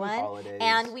holidays, everyone. Happy holidays.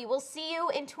 And we will see you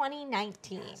in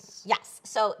 2019. Yes.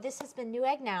 So this has been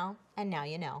Newegg Now, and now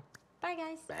you know. Bye,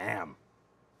 guys. Bam.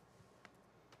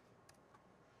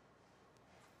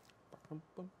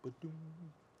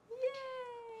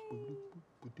 Yay!